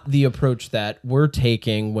not the approach that we're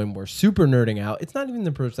taking when we're super nerding out. It's not even the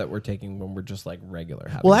approach that we're taking when we're just like regular.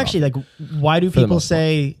 Having Well, actually, coffee. like, why do the people most part.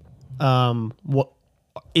 say, what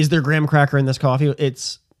is there graham cracker in this coffee?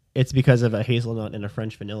 It's because of a hazelnut and a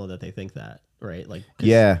French vanilla that they think that, right? Like, 'cause,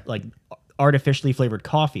 Yeah. like artificially flavored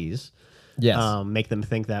coffees, Yes. make them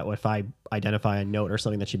think that if I identify a note or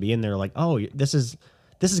something that should be in there, like, oh, this is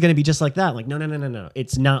going to be just like that. Like, no,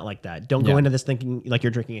 it's not like that. Don't go Yeah. into this thinking like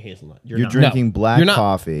you're drinking a hazelnut. You're not. drinking No, black you're not.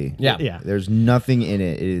 coffee. Yeah. Yeah. There's nothing in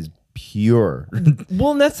it. It is pure.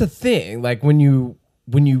 Well, and that's the thing. Like when you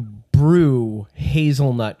brew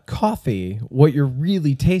hazelnut coffee, what you're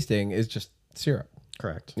really tasting is just syrup.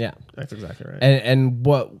 Correct. Yeah. That's exactly right. And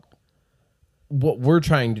what we're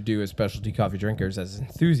trying to do as specialty coffee drinkers, as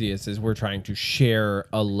enthusiasts, is we're trying to share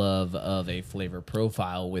a love of a flavor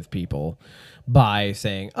profile with people by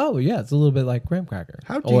saying, oh yeah, it's a little bit like graham cracker.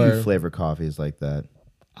 How do you flavor coffees like that?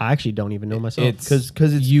 I actually don't even know myself. It's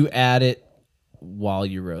 'Cause it's- you add it while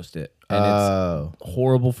you roast it, and Oh. it's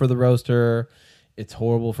horrible for the roaster. It's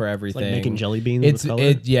horrible for everything. making jelly beans with color?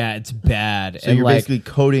 It's bad. So and you're like, basically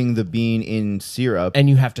coating the bean in syrup. and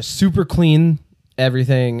you have to super clean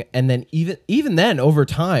everything, and then even then over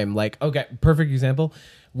time, like, okay, perfect example,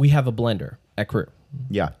 we have a blender at Crew,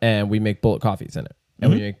 yeah. and we make bullet coffees in it,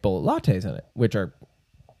 and we make bullet lattes in it, which are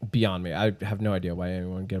beyond me. I have no idea why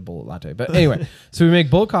anyone would get a bullet latte, but anyway, so we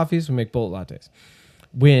make bullet coffees, we make bullet lattes.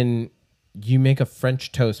 When you make a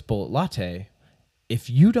French toast bullet latte, if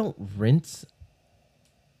you don't rinse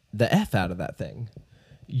the F out of that thing,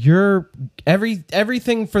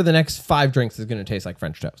 everything for the next 5 drinks is going to taste like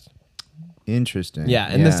French toast. Interesting. Yeah,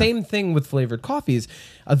 and the same thing with flavored coffees.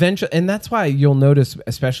 Eventually, and that's why you'll notice,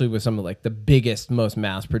 especially with some of like the biggest, most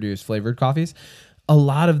mass-produced flavored coffees, a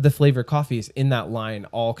lot of the flavored coffees in that line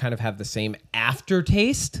all kind of have the same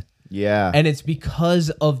aftertaste. Yeah. And it's because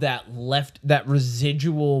of that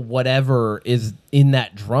residual whatever is in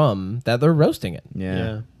that drum that they're roasting it.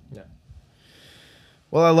 yeah.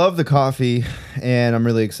 Well, I love the coffee, and I'm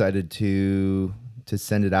really excited to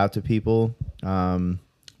send it out to people.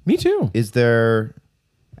 Me too. Is there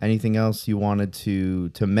anything else you wanted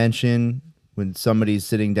to mention when somebody's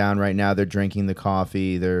sitting down right now, they're drinking the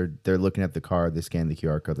coffee, they're looking at the card, they scan the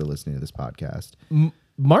QR code, they're listening to this podcast.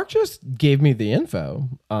 Mark just gave me the info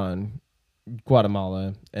on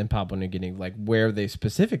Guatemala and Papua New Guinea, like where they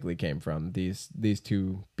specifically came from, these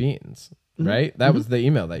two beans, right? That was the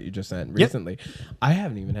email that you just sent recently. I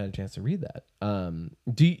haven't even had a chance to read that.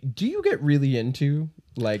 Do you get really into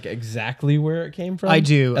like exactly where it came from? I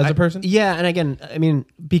do. As a person? Yeah, and again, I mean,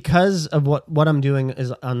 because of what I'm doing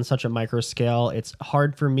is on such a micro scale, it's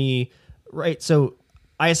hard for me, right? So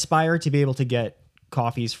I aspire to be able to get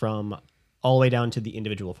coffees from all the way down to the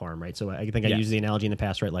individual farm, right? So I think I used the analogy in the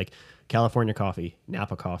past, right? Like California coffee,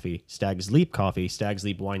 Napa coffee, Stag's Leap coffee, Stag's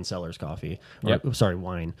Leap wine cellars coffee.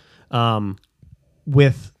 Wine.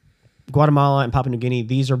 With Guatemala and Papua New Guinea,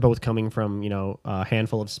 these are both coming from, a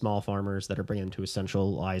handful of small farmers that are bringing them to a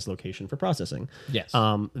centralized location for processing. Yes.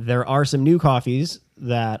 There are some new coffees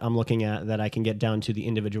that I'm looking at that I can get down to the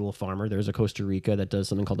individual farmer. There's a Costa Rica that does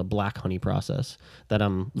something called the black honey process that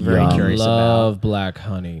I'm very curious Love about. black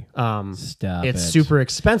honey. Stop It's it. super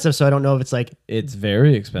expensive, so I don't know if it's like, It's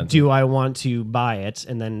very expensive. do I want to buy it?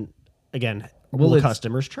 And then, again, will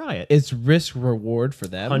customers try it? It's risk reward for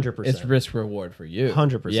them. 100%. It's risk reward for you.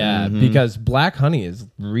 100%. Yeah, because black honey is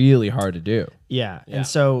really hard to do. Yeah. And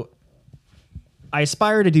so I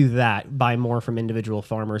aspire to do that, buy more from individual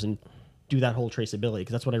farmers and do that whole traceability,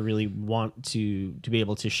 because that's what I really want to be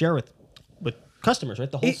able to share with customers, right?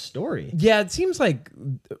 The whole story. Yeah, it seems like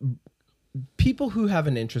people who have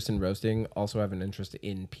an interest in roasting also have an interest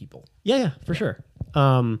in people. Yeah, for sure.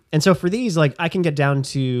 And so for these, like I can get down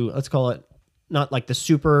to, let's call it, not like the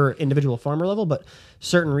super individual farmer level, but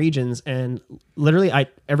certain regions. And literally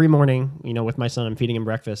every morning, with my son, I'm feeding him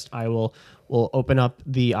breakfast. I will open up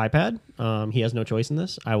the iPad. He has no choice in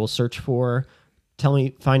this. I will search for,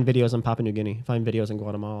 find videos on Papua New Guinea, find videos in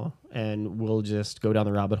Guatemala, and we'll just go down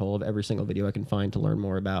the rabbit hole of every single video I can find to learn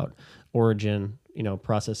more about origin,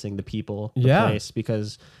 processing, the people, the place,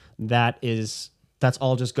 because that's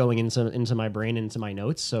all just going into my brain, into my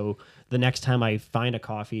notes. So the next time I find a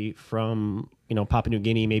coffee from, Papua New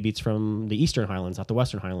Guinea, maybe it's from the Eastern Highlands, not the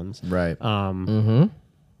Western Highlands. Right.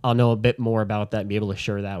 I'll know a bit more about that and be able to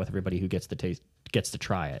share that with everybody who gets to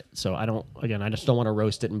try it. So I just don't want to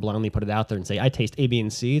roast it and blindly put it out there and say, I taste A, B,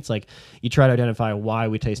 and C. It's like you try to identify why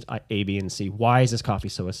we taste A, B, and C. Why is this coffee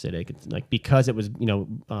so acidic? It's like because it was,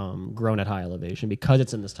 grown at high elevation, because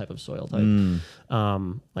it's in this type of soil type.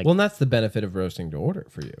 Well, and that's the benefit of roasting to order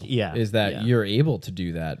for you. Yeah. Is that you're able to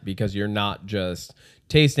do that because you're not just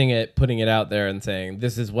tasting it, putting it out there and saying,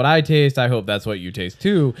 this is what I taste. I hope that's what you taste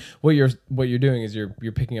too. What you're doing is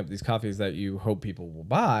you're picking up these coffees that you hope people will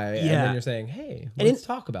buy. And then you're saying, hey, let's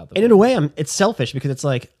talk about them. And in a way, it's selfish because it's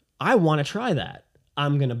like, I want to try that.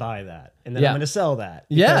 I'm going to buy that. And then I'm going to sell that.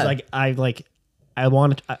 Because I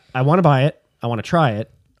want to buy it. I want to try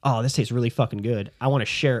it. Oh, this tastes really fucking good. I want to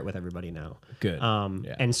share it with everybody now. Good.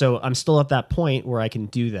 And so I'm still at that point where I can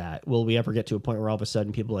do that. Will we ever get to a point where all of a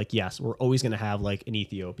sudden people are like, yes, we're always going to have like an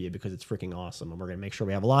Ethiopia because it's freaking awesome. And we're going to make sure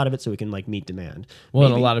we have a lot of it so we can like meet demand. Well,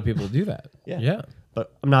 and a lot of people do that. Yeah.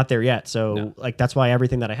 But I'm not there yet. So like, that's why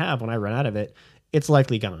everything that I have, when I run out of it, it's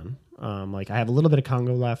likely gone. Like I have a little bit of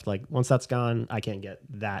Congo left. Like once that's gone, I can't get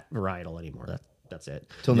that varietal anymore. That's it.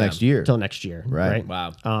 Till next year. Till next year. Right.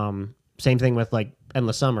 Wow. Same thing with like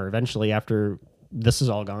Endless Summer. Eventually, after this is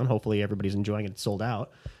all gone, hopefully everybody's enjoying it. It's sold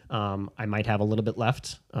out. I might have a little bit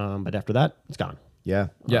left, but after that, it's gone. Yeah.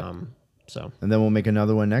 Yeah. So. And then we'll make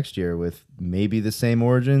another one next year with maybe the same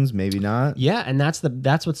origins, maybe not. Yeah, and that's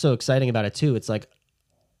what's so exciting about it too. It's like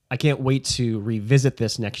I can't wait to revisit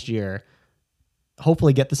this next year.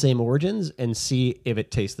 Hopefully, get the same origins and see if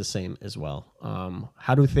it tastes the same as well.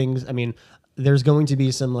 How do things? I mean, there's going to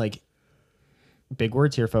be some like. Big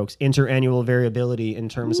words here, folks. Interannual variability in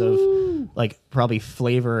terms of like probably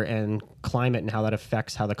flavor and climate and how that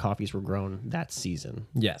affects how the coffees were grown that season.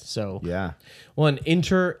 Yes. So Yeah. Well, an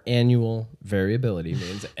interannual variability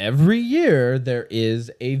means every year there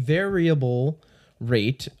is a variable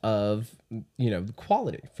rate of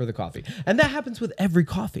quality for the coffee, and that happens with every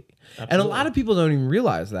coffee. Absolutely. And a lot of people don't even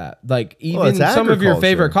realize that. Like even some of your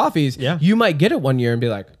favorite coffees, you might get it one year and be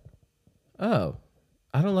like, oh,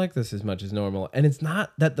 I don't like this as much as normal. And it's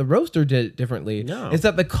not that the roaster did it differently. No. It's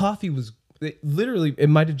that the coffee was it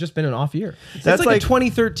might have just been an off year. That's like a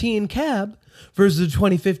 2013 cab versus a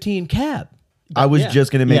 2015 cab. I was Yeah.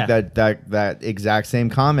 just gonna make Yeah. that exact same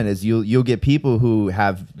comment. As you'll get people who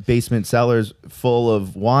have basement cellars full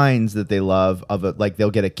of wines that they love. Like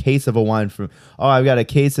they'll get a case of a wine from. Oh, I've got a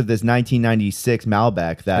case of this 1996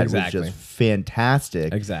 Malbec that Exactly. was just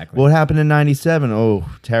fantastic. Exactly. What happened in '97? Oh,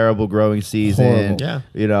 terrible growing season. Horrible. Yeah.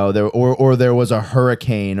 You know, or there was a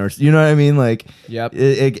hurricane, or you know what I mean. Like, Yep.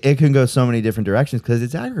 it can go so many different directions because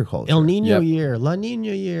it's agriculture. El Nino Yep. year, La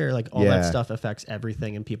Nina year, like all Yeah. that stuff affects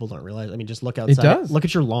everything, and people don't realize. I mean, just look outside. does. Look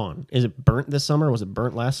at your lawn. Is it burnt this summer? Was it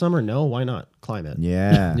burnt last summer? No. Why not? Climate.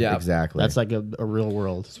 Yeah, Yeah. exactly. That's like a real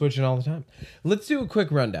world. Switching all the time. Let's do a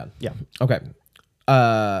quick rundown. Yeah. Okay.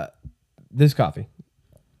 This coffee,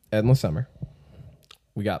 Endless Summer.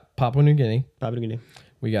 We got Papua New Guinea. Papua New Guinea.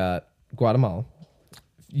 We got Guatemala.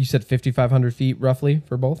 You said 5,500 feet roughly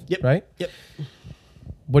for both, Yep. right? Yep.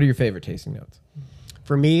 What are your favorite tasting notes?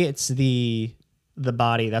 For me, it's the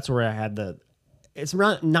body. That's where I had the. It's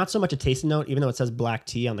not so much a tasting note, even though it says black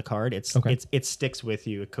tea on the card. Okay. It sticks with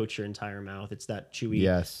you. It coats your entire mouth. It's that chewy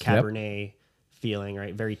Yes. Cabernet feeling,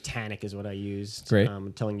 right? Very tannic is what I used. Great.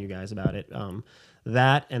 Telling you guys about it.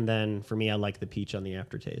 That, and then for me, I like the peach on the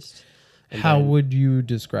aftertaste. And How then- would you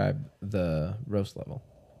describe the roast level?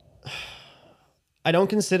 I don't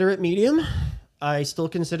consider it medium. I still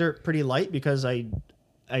consider it pretty light because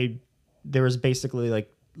there was basically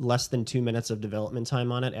like less than 2 minutes of development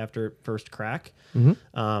time on it after first crack.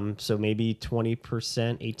 So maybe 20%,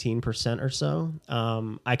 18% or so.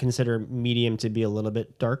 I consider medium to be a little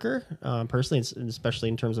bit darker, personally, especially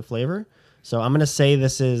in terms of flavor. So I'm going to say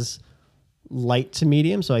this is light to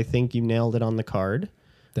medium. So I think you nailed it on the card.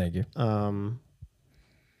 Thank you.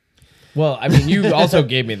 Well, I mean, you also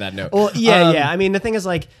gave me that note. Well, yeah. I mean, the thing is,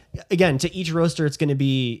 like, again, to each roaster, it's going to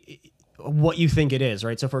be what you think it is,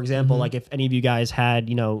 right? So, for example, like if any of you guys had,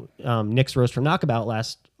 Nick's roast from Knockabout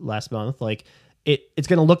last month, like it's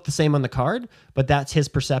going to look the same on the card, but that's his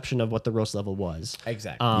perception of what the roast level was.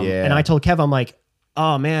 Exactly. Yeah. And I told Kev, I'm like,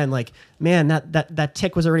 oh man, that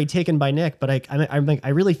tick was already taken by Nick, but I'm like, I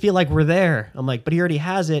really feel like we're there. I'm like, but he already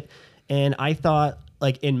has it, and I thought,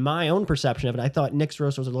 like in my own perception of it, I thought Nick's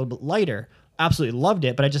roast was a little bit lighter. Absolutely loved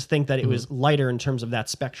it, but I just think that it was lighter in terms of that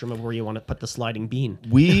spectrum of where you want to put the sliding bean.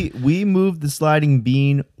 We moved the sliding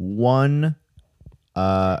bean one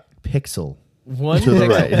pixel. One To the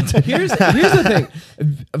pixel. right. Here's the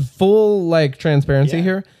thing. Full like transparency Yeah.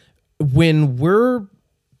 here. When we're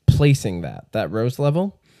placing that roast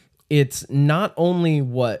level, it's not only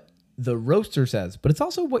what the roaster says, but it's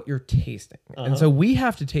also what you're tasting. And so we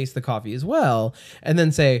have to taste the coffee as well and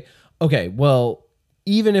then say, okay, well,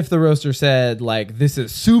 even if the roaster said like this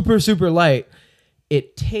is super, super light,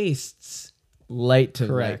 it tastes light to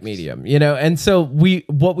Correct. light medium, And so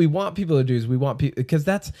what we want people to do is we want people, because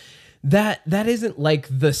that isn't like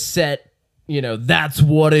the set, that's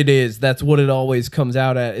what it is. That's what it always comes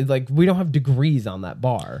out at. It's like we don't have degrees on that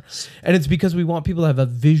bar. And it's because we want people to have a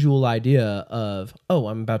visual idea of, oh,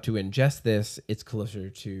 I'm about to ingest this. It's closer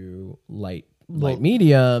to light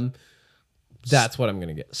medium. That's what I'm going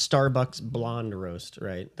to get. Starbucks blonde roast,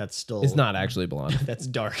 right? That's still It's not actually blonde. That's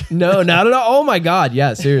dark. No, not at all. Oh my God.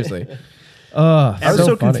 Yeah, seriously. I was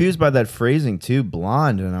so funny. confused by that phrasing too,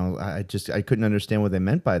 blonde, and I couldn't understand what they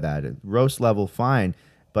meant by that. Roast level, fine,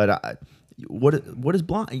 but what is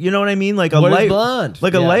blonde? You know what I mean? Like a What is light blonde?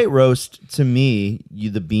 like a Yeah. light roast to me.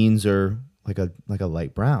 The beans are like a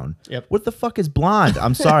light brown. Yep. What the fuck is blonde?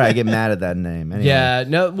 I'm sorry, I get mad at that name. Anyway, Yeah,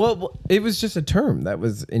 no, well, it was just a term that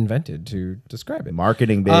was invented to describe it.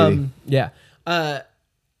 marketing, baby. Yeah.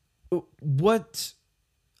 What's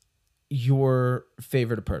your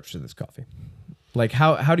favorite approach to this coffee? Like,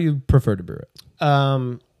 how do you prefer to brew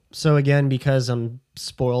it? So again, because I'm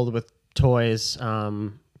spoiled with toys,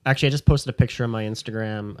 actually, I just posted a picture on my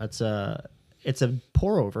Instagram. It's a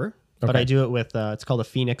pour over, but Okay. I do it with it's called a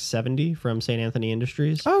Phoenix 70 from St. Anthony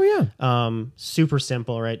Industries. Oh yeah. Super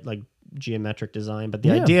simple, right? Like geometric design. But the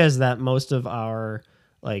Yeah. idea is that most of our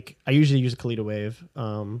I usually use a Kalita Wave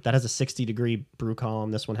that has a 60-degree brew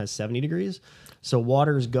column. This one has 70 degrees. So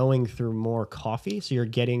water is going through more coffee, so you're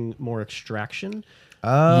getting more extraction.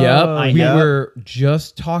 Oh, Yep, we yeah. were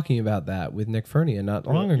just talking about that with Nick Fernia not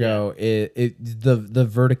long ago. The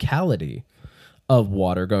verticality of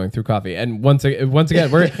water going through coffee, and once again,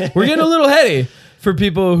 we're getting a little heady for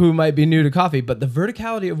people who might be new to coffee. But the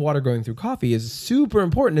verticality of water going through coffee is super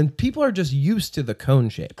important, and people are just used to the cone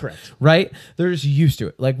shape. Correct. Right? They're just used to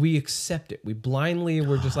it. Like we accept it.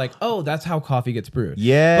 We're just like, oh, that's how coffee gets brewed.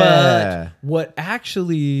 Yeah. But what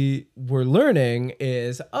actually we're learning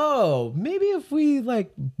is, oh, maybe if we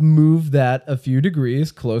like move that a few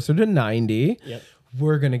degrees closer to 90, Yep.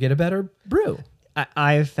 we're gonna get a better brew.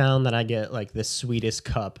 I've found that I get like the sweetest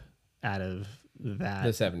cup out of that.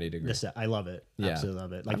 The 70 degree. I love it. Yeah. Absolutely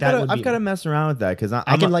love it. Like I've got to mess around with that because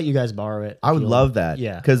I can let you guys borrow it. I would love that.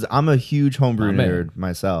 Yeah. Because I'm a huge homebrew Oh, man. nerd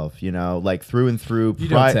myself, you know, like through and through. You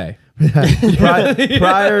don't say.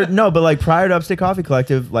 prior to Upstate Coffee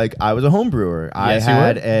Collective, like I was a home brewer. Yes,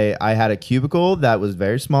 you I had a cubicle that was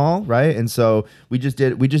very small, right? And so we just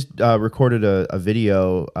recorded a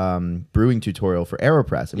video brewing tutorial for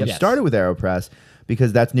AeroPress. And we Yes. started with AeroPress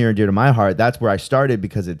because that's near and dear to my heart. That's where I started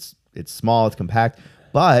because it's small, it's compact.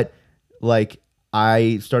 But like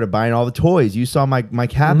I started buying all the toys. You saw my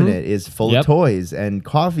cabinet is full Yep. of toys and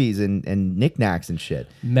coffees and knickknacks and shit.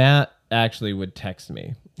 Matt actually would text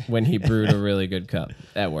me when he brewed a really good cup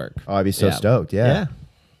at work. Oh, I'd be so Yeah. stoked. Yeah. Yeah.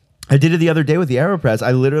 I did it the other day with the AeroPress.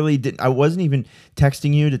 I literally didn't. I wasn't even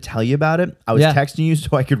texting you to tell you about it. I was Yeah. texting you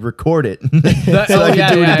so I could record it, That- so I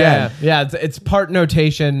could do it again. Yeah, it's part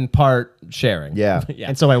notation, part sharing. Yeah. Yeah.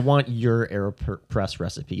 And so I want your AeroPress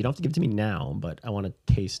recipe. You don't have to give it to me now, but I want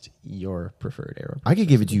to taste your preferred AeroPress. I could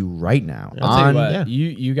give it to you right now. I'll tell you what, yeah.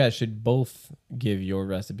 you guys should both give your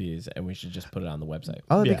recipes, and we should just put it on the website.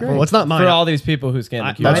 Oh, that'd Yeah. be great. Well, it's not mine. For all these people who scan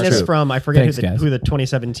the QR. Mine That's is true. from I forget Thanks, guys. who the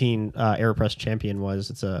 2017 AeroPress champion was.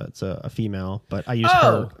 It's a female, but I used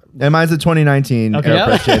Oh. her. And mine's the 2019 Okay. AeroPress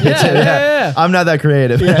Yeah. Championship. Yeah. I'm not that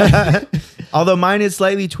creative. Although mine is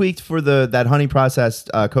slightly tweaked for that honey processed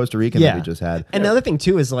Costa Rican that we just had. And the other thing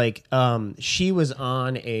too is like she was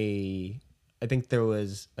on I think there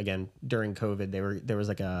was, again during COVID, there was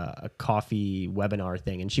like a coffee webinar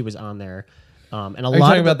thing, and she was on there. And a Are you lot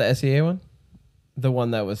talking of about the SEA one? The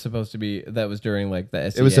one that was supposed to be was during like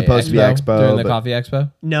the SEA. was supposed to be Expo, during the but- coffee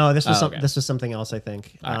expo. No, this was Oh, okay. this was something else, I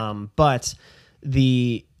think. But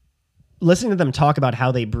the listening to them talk about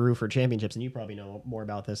how they brew for championships, and you probably know more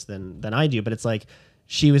about this than I do, but it's like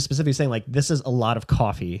she was specifically saying like this is a lot of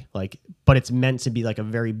coffee, like, but it's meant to be like a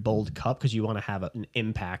very bold cup because you want to have an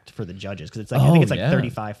impact for the judges, because it's like I think it's like yeah.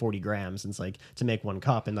 35, 40 grams, and it's like to make one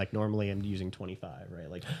cup, and like normally I'm using 25,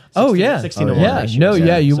 right? Like 16, Oh yeah, 16 to Oh, 1 yeah. ratio. No,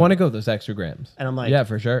 yeah. You So- want to go those extra grams, And I'm like- yeah,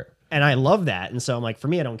 for sure. and I love that. And so I'm like, for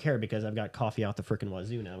me, I don't care because I've got coffee out the freaking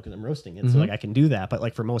wazoo now because I'm roasting it. So Mm-hmm. like I can do that. But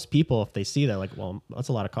like for most people, if they see that, like, well, that's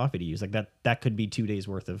a lot of coffee to use. Like that could be 2 days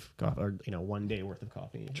worth of coffee, or 1 day worth of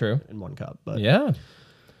coffee. True. In one cup. But Yeah.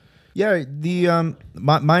 Yeah, the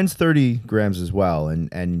mine's 30 grams as well.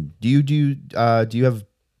 And do you have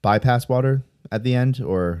bypass water at the end,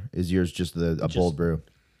 or is yours just a bold brew?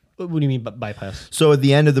 what do you mean by bypass? So at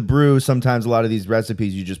the end of the brew, sometimes a lot of these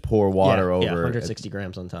recipes you just pour water over. Yeah, 160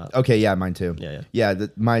 grams on top. Okay, yeah, mine too. Yeah.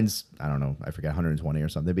 Mine's I don't know, I forget 120 or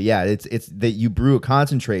something. But yeah, it's that you brew a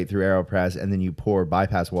concentrate through AeroPress and then you pour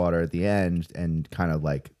bypass water at the end and kind of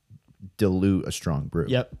like dilute a strong brew.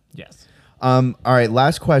 Yep. Yes. All right,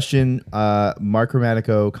 last question. Mark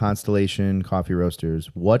Romatico, Constellation Coffee Roasters.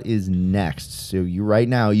 What is next? So you right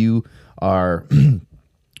now you are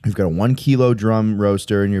you've got a 1 kilo drum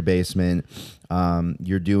roaster in your basement.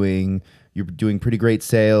 You're doing pretty great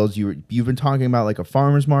sales. You've been talking about like a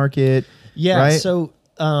farmer's market. Yeah. right? So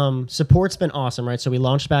support's been awesome, right? So we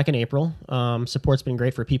launched back in April. Support's been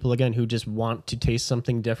great for people again who just want to taste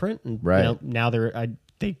something different. And Right. now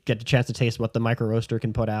they get the chance to taste what the micro roaster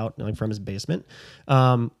can put out, like, from his basement.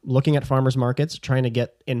 Looking at farmers markets, trying to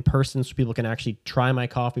get in person so people can actually try my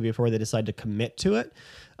coffee before they decide to commit to it.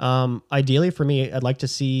 Ideally for me, I'd like to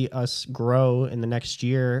see us grow in the next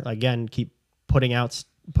year. Again, keep putting out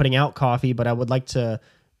coffee, but I would like to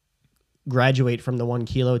graduate from the 1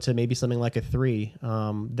 kilo to maybe something like a 3.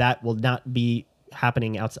 That will not be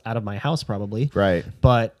happening out of my house probably. Right.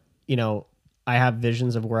 But, I have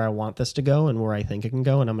visions of where I want this to go and where I think it can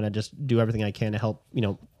go. And I'm going to just do everything I can to help,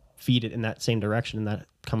 feed it in that same direction. And that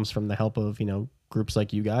comes from the help of, groups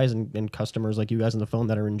like you guys and customers like you guys on the phone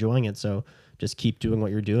that are enjoying it. So just keep doing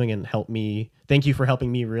what you're doing and thank you for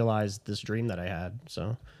helping me realize this dream that I had.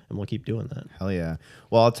 So, and we'll keep doing that. Hell yeah.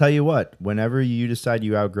 Well, I'll tell you what, whenever you decide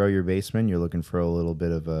you outgrow your basement, you're looking for a little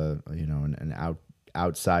bit of an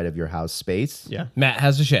outside of your house space. Yeah. Matt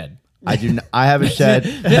has a shed. I do. I have a shed.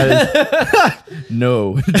 That is,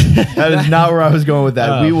 no, that is not where I was going with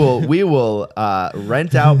that. We will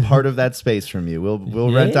rent out part of that space from you.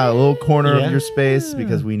 We'll rent out a little corner Yeah. of your space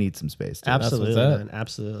because we need some space. Too. Absolutely, up. man.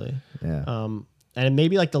 Absolutely. Yeah. And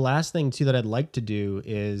maybe like the last thing too that I'd like to do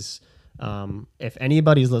is, if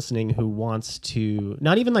anybody's listening who wants to,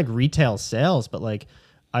 not even like retail sales, but like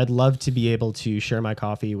I'd love to be able to share my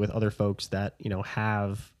coffee with other folks that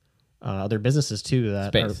have other businesses too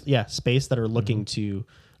that space that are looking to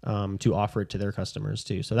offer it to their customers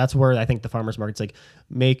too. So that's where I think the farmers market's like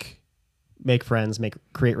make friends,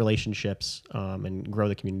 create relationships, and grow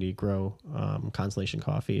the community, grow Constellation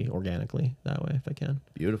Coffee organically that way if I can.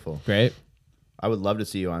 Beautiful. Great. I would love to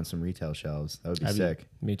see you on some retail shelves. That would be sick.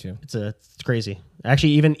 Me too. It's crazy.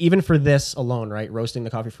 Actually, even for this alone, right? Roasting the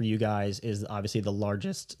coffee for you guys is obviously the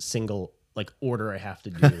largest single like order I have to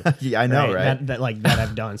do. Yeah, I know, right? That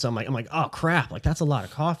I've done. So I'm like, oh crap, like that's a lot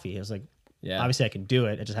of coffee. I was like, obviously I can do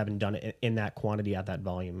it. I just haven't done it in that quantity at that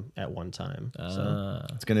volume at one time. So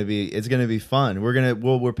It's gonna be fun.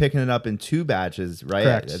 We're picking it up in 2 batches, right?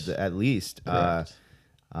 Correct. At least. Correct.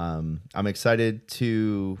 I'm excited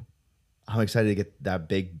to get that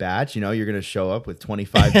big batch. You know, you're gonna show up with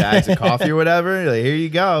 25 bags of coffee or whatever. Like, here you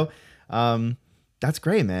go. That's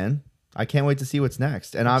great, man. I can't wait to see what's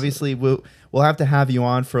next. And obviously, we'll have to have you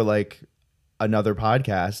on for like another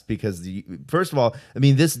podcast because first of all, I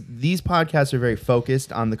mean, these podcasts are very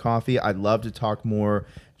focused on the coffee. I'd love to talk more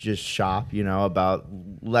just shop, you know, about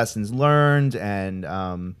lessons learned and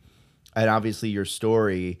obviously your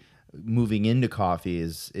story moving into coffee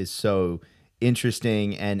is so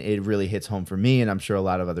interesting and it really hits home for me, and I'm sure a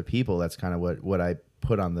lot of other people. That's kind of what I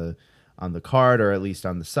put on the card, or at least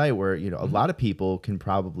on the site, where, you know, a lot of people can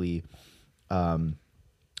probably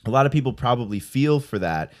feel for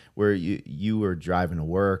that, where you were driving to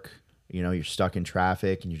work, you know, you're stuck in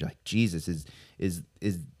traffic and you're like, Jesus, is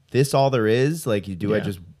this all there is? Like,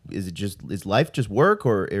 is life just work,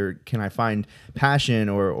 or can I find passion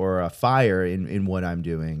or a fire in what I'm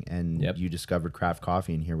doing? And you discovered craft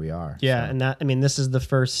coffee, and here we are. Yeah, So. and that, I mean, this is the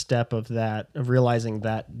first step of realizing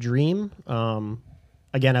that dream.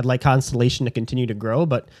 Again, I'd like Constellation to continue to grow,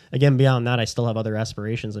 but again, beyond that, I still have other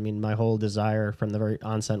aspirations. I mean, my whole desire from the very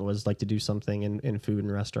onset was like to do something in food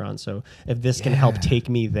and restaurants. So if this can help take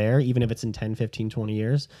me there, even if it's in 10, 15, 20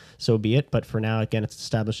 years, so be it. But for now, again, it's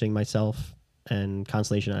establishing myself and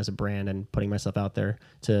Constellation as a brand and putting myself out there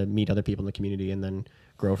to meet other people in the community and then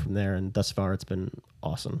grow from there. And thus far, it's been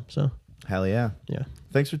awesome. So Hell yeah. yeah.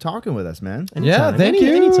 Thanks for talking with us, man. Yeah, thank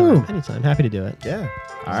you. Anytime. Happy to do it. Yeah.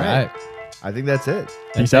 All All right. right. I think that's it.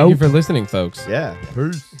 And thank you for listening, folks. Yeah.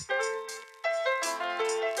 Peace.